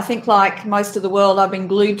 And I think, like most of the world, I've been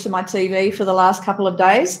glued to my TV for the last couple of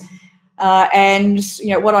days. And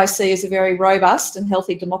what I see is a very robust and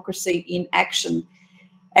healthy democracy in action.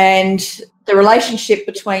 And the relationship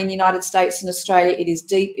between the United States and Australia, it is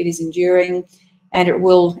deep, it is enduring, and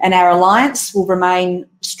our alliance will remain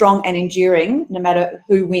strong and enduring no matter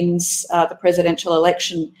who wins the presidential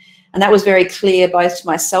election. And that was very clear both to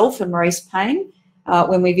myself and Maurice Payne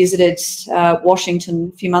when we visited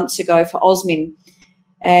Washington a few months ago for ASMIN.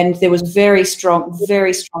 And there was very strong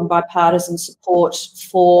bipartisan support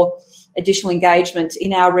for additional engagement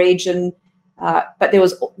in our region, but there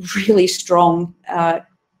was really strong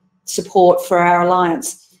support for our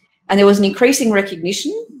alliance. And there was an increasing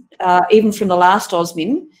recognition, even from the last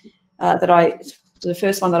ASMIN, the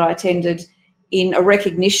first one that I attended, in a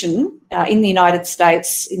recognition in the United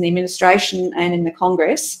States, in the administration and in the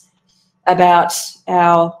Congress, about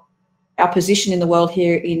our position in the world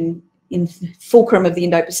here in fulcrum of the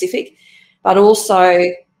Indo-Pacific, but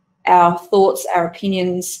also our thoughts, our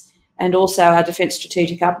opinions, and also our Defence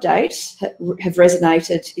Strategic Update have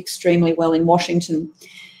resonated extremely well in Washington.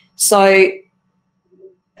 So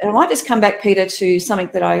I might just come back, Peter, to something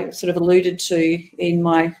that I sort of alluded to in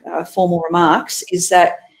my formal remarks, is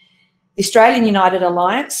that the Australian United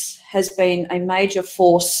Alliance has been a major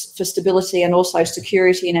force for stability and also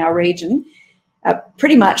security in our region,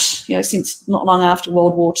 pretty much since not long after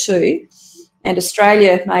World War II. And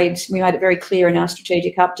Australia made it very clear in our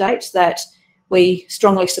strategic update that we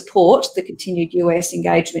strongly support the continued US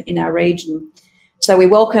engagement in our region. So we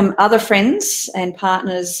welcome other friends and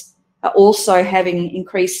partners also having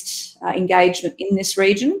increased engagement in this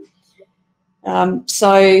region.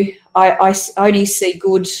 So I only see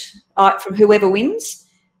good from whoever wins.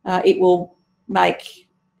 It will make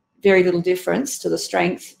very little difference to the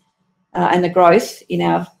strength and the growth in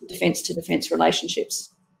our defence-to-defence relationships.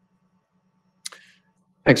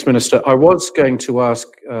 Thanks, Minister. I was going to ask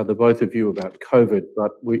the both of you about COVID,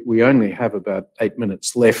 but we only have about 8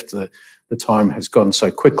 minutes left. The time has gone so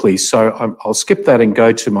quickly. So I'll skip that and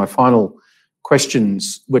go to my final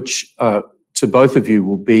questions, which to both of you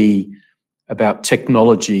will be about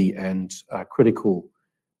technology and critical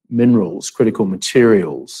minerals, critical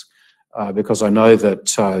materials, because I know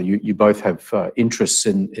that you both have interests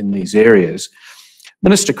in these areas.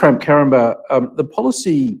 Minister Kramp-Karrenbauer, the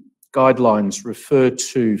policy guidelines refer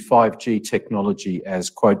to 5G technology as,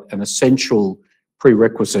 quote, an essential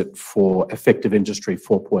prerequisite for effective Industry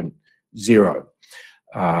 4.0,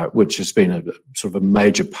 which has been a sort of a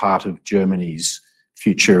major part of Germany's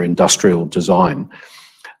future industrial design.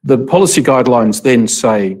 The policy guidelines then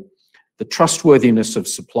say the trustworthiness of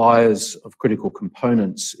suppliers of critical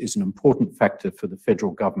components is an important factor for the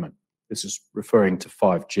federal government. This is referring to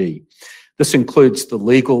 5G. This includes the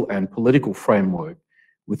legal and political framework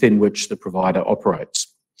within which the provider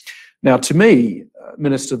operates. Now, to me,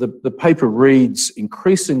 Minister, the paper reads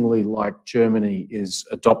increasingly like Germany is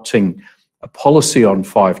adopting a policy on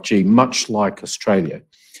 5G, much like Australia.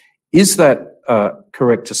 Is that a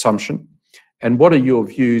correct assumption? And what are your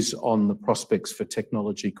views on the prospects for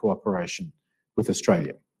technology cooperation with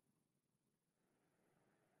Australia?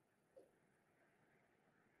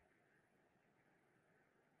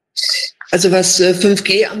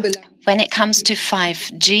 When it comes to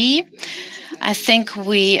 5G, I think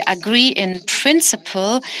we agree in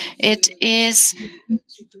principle it is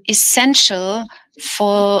essential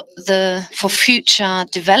for future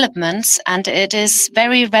developments, and it is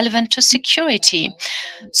very relevant to security.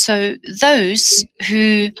 So those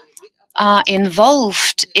who are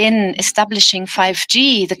involved in establishing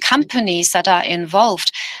 5G, the companies that are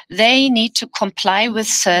involved, they need to comply with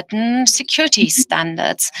certain security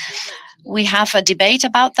standards. We have a debate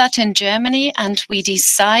about that in Germany, and we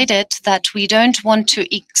decided that we don't want to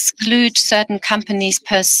exclude certain companies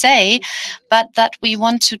per se, but that we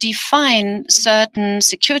want to define certain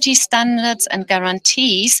security standards and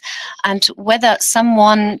guarantees, and whether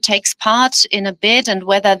someone takes part in a bid and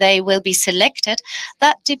whether they will be selected,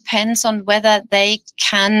 that depends on whether they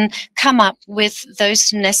can come up with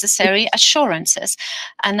those necessary assurances.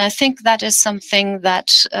 And I think that is something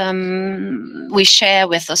that we share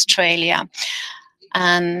with Australia.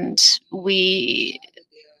 And we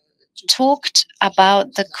talked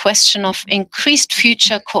about the question of increased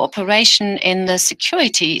future cooperation in the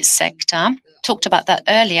security sector, talked about that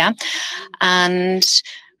earlier, and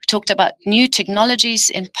talked about new technologies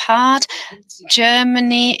in part.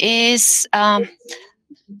 Germany is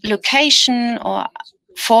location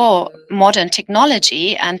for modern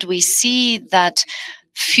technology, and we see that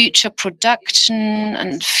future production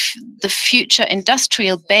and the future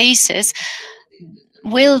industrial basis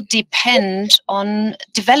will depend on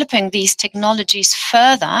developing these technologies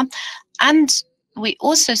further. And we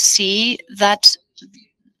also see that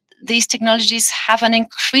these technologies have an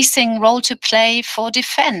increasing role to play for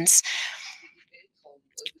defense.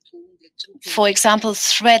 For example,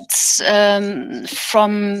 threats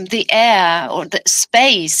from the air or the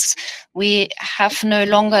space. We have no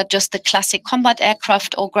longer just the classic combat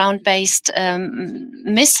aircraft or ground-based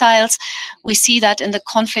missiles. We see that in the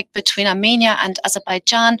conflict between Armenia and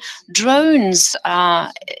Azerbaijan, drones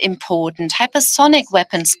are important. Hypersonic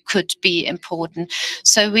weapons could be important.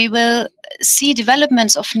 So we will see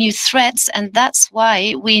developments of new threats, and that's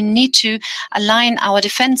why we need to align our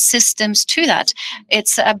defense systems to that.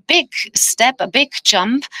 It's a big step, a big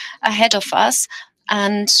jump ahead of us,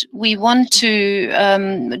 and we want to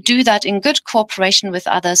do that in good cooperation with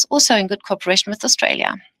others, also in good cooperation with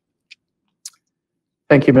Australia.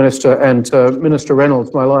 Thank you, Minister. And Minister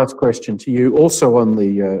Reynolds, my last question to you, also on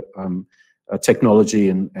the technology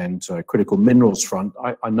and critical minerals front.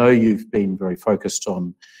 I know you've been very focused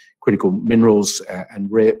on critical minerals and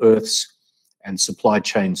rare earths and supply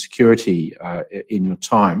chain security in your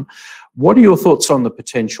time. What are your thoughts on the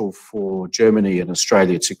potential for Germany and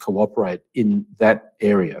Australia to cooperate in that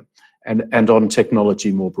area and on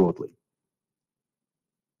technology more broadly?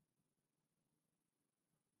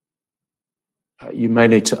 You may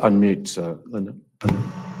need to unmute, Linda.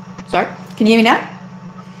 Sorry, can you hear me now?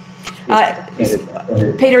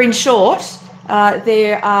 Peter, in short,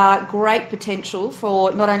 there are great potential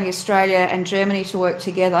for not only Australia and Germany to work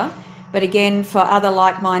together, but again for other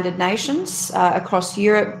like-minded nations across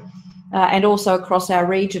Europe and also across our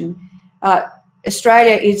region.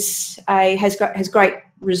 Australia has great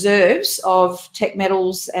reserves of tech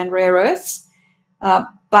metals and rare earths,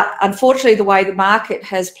 but unfortunately the way the market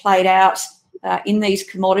has played out in these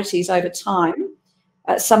commodities over time,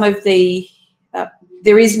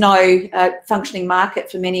 there is no functioning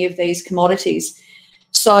market for many of these commodities.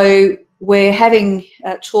 So we're having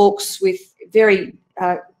talks with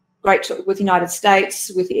with the United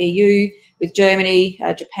States, with the EU, with Germany,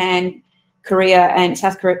 Japan, Korea and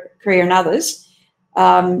South Korea and others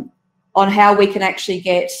on how we can actually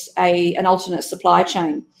get an alternate supply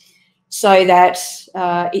chain so that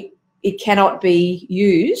it cannot be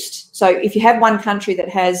used. So if you have one country that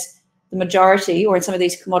has the majority, or in some of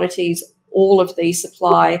these commodities, all of the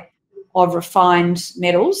supply of refined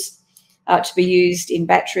metals to be used in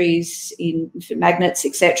batteries, in magnets,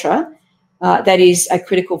 etc., that is a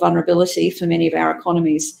critical vulnerability for many of our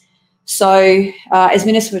economies. So as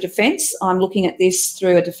Minister for Defence, I'm looking at this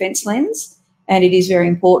through a defence lens, and it is very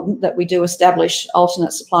important that we do establish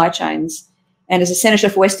alternate supply chains. And as a Senator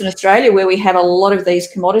for Western Australia, where we have a lot of these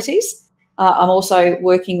commodities, I'm also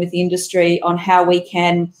working with the industry on how we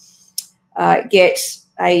can get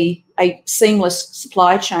a seamless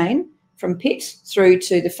supply chain from pit through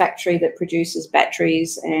to the factory that produces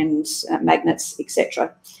batteries and magnets,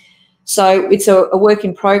 etc. So it's a work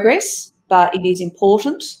in progress, but it is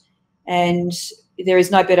important, and there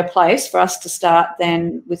is no better place for us to start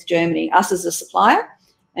than with Germany, us as a supplier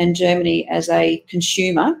and Germany as a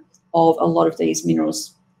consumer of a lot of these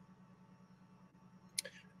minerals.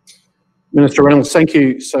 Minister Reynolds, thank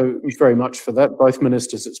you so very much for that. Both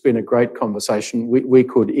ministers, it's been a great conversation. We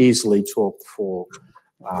could easily talk for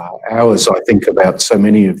hours, I think, about so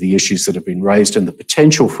many of the issues that have been raised and the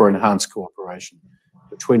potential for enhanced cooperation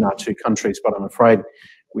between our two countries, but I'm afraid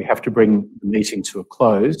we have to bring the meeting to a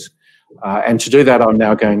close. And to do that, I'm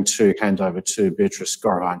now going to hand over to Beatrice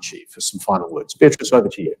Gorawantschy for some final words. Beatrice, over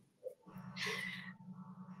to you.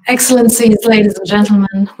 Excellencies, ladies and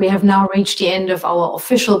gentlemen, we have now reached the end of our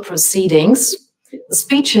official proceedings. The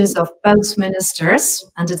speeches of both ministers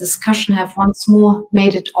and the discussion have once more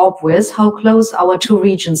made it obvious how close our two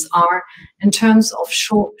regions are in terms of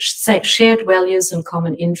shared values and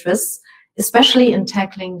common interests, especially in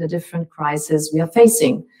tackling the different crises we are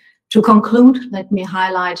facing. To conclude, let me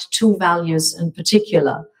highlight two values in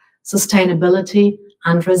particular: sustainability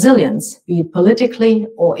and resilience, be it politically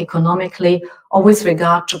or economically or with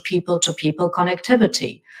regard to people-to-people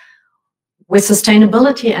connectivity. With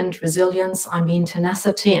sustainability and resilience, I mean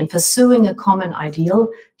tenacity in pursuing a common ideal,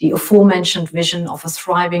 the aforementioned vision of a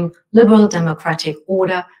thriving liberal democratic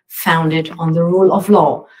order founded on the rule of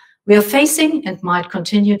law. We are facing and might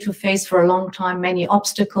continue to face for a long time many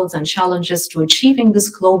obstacles and challenges to achieving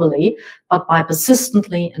this globally, but by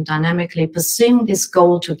persistently and dynamically pursuing this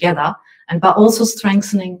goal together, and by also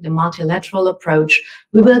strengthening the multilateral approach,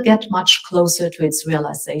 we will get much closer to its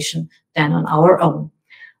realization than on our own.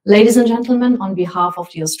 Ladies and gentlemen, on behalf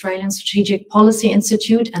of the Australian Strategic Policy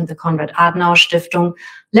Institute and the Konrad Adenauer Stiftung,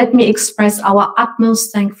 let me express our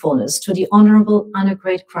utmost thankfulness to the Honourable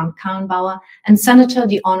Annegret Kramp-Karrenbauer and Senator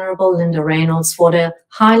the Honourable Linda Reynolds for their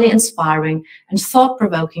highly inspiring and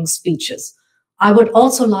thought-provoking speeches. I would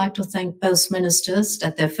also like to thank both ministers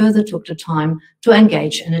that they further took the time to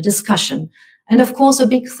engage in a discussion. And of course, a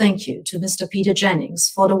big thank you to Mr. Peter Jennings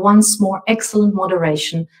for the once more excellent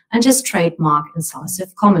moderation and his trademark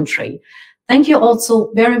incisive commentary. Thank you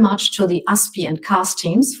also very much to the ASPI and CAST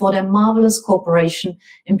teams for their marvelous cooperation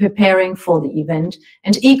in preparing for the event.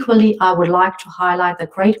 And equally, I would like to highlight the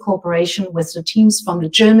great cooperation with the teams from the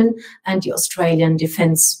German and the Australian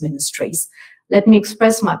Defence Ministries. Let me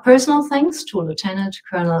express my personal thanks to Lieutenant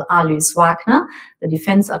Colonel Alois Wagner, the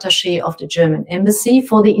Defense Attaché of the German Embassy,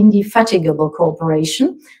 for the indefatigable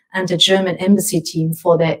cooperation, and the German Embassy team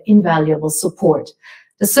for their invaluable support.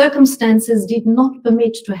 The circumstances did not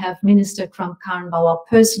permit to have Minister Kramp-Karrenbauer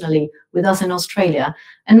personally with us in Australia,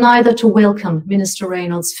 and neither to welcome Minister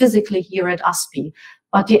Reynolds physically here at ASPI.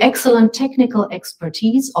 But the excellent technical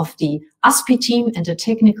expertise of the ASPI team and the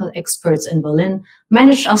technical experts in Berlin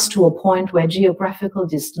managed us to a point where geographical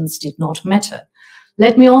distance did not matter.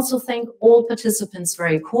 Let me also thank all participants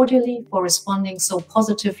very cordially for responding so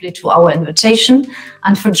positively to our invitation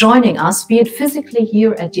and for joining us, be it physically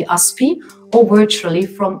here at the ASPI or virtually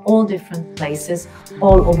from all different places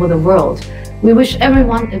all over the world. We wish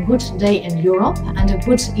everyone a good day in Europe and a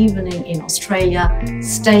good evening in Australia.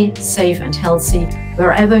 Stay safe and healthy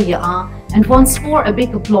wherever you are. And once more, a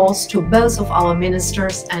big applause to both of our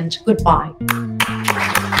ministers, and goodbye.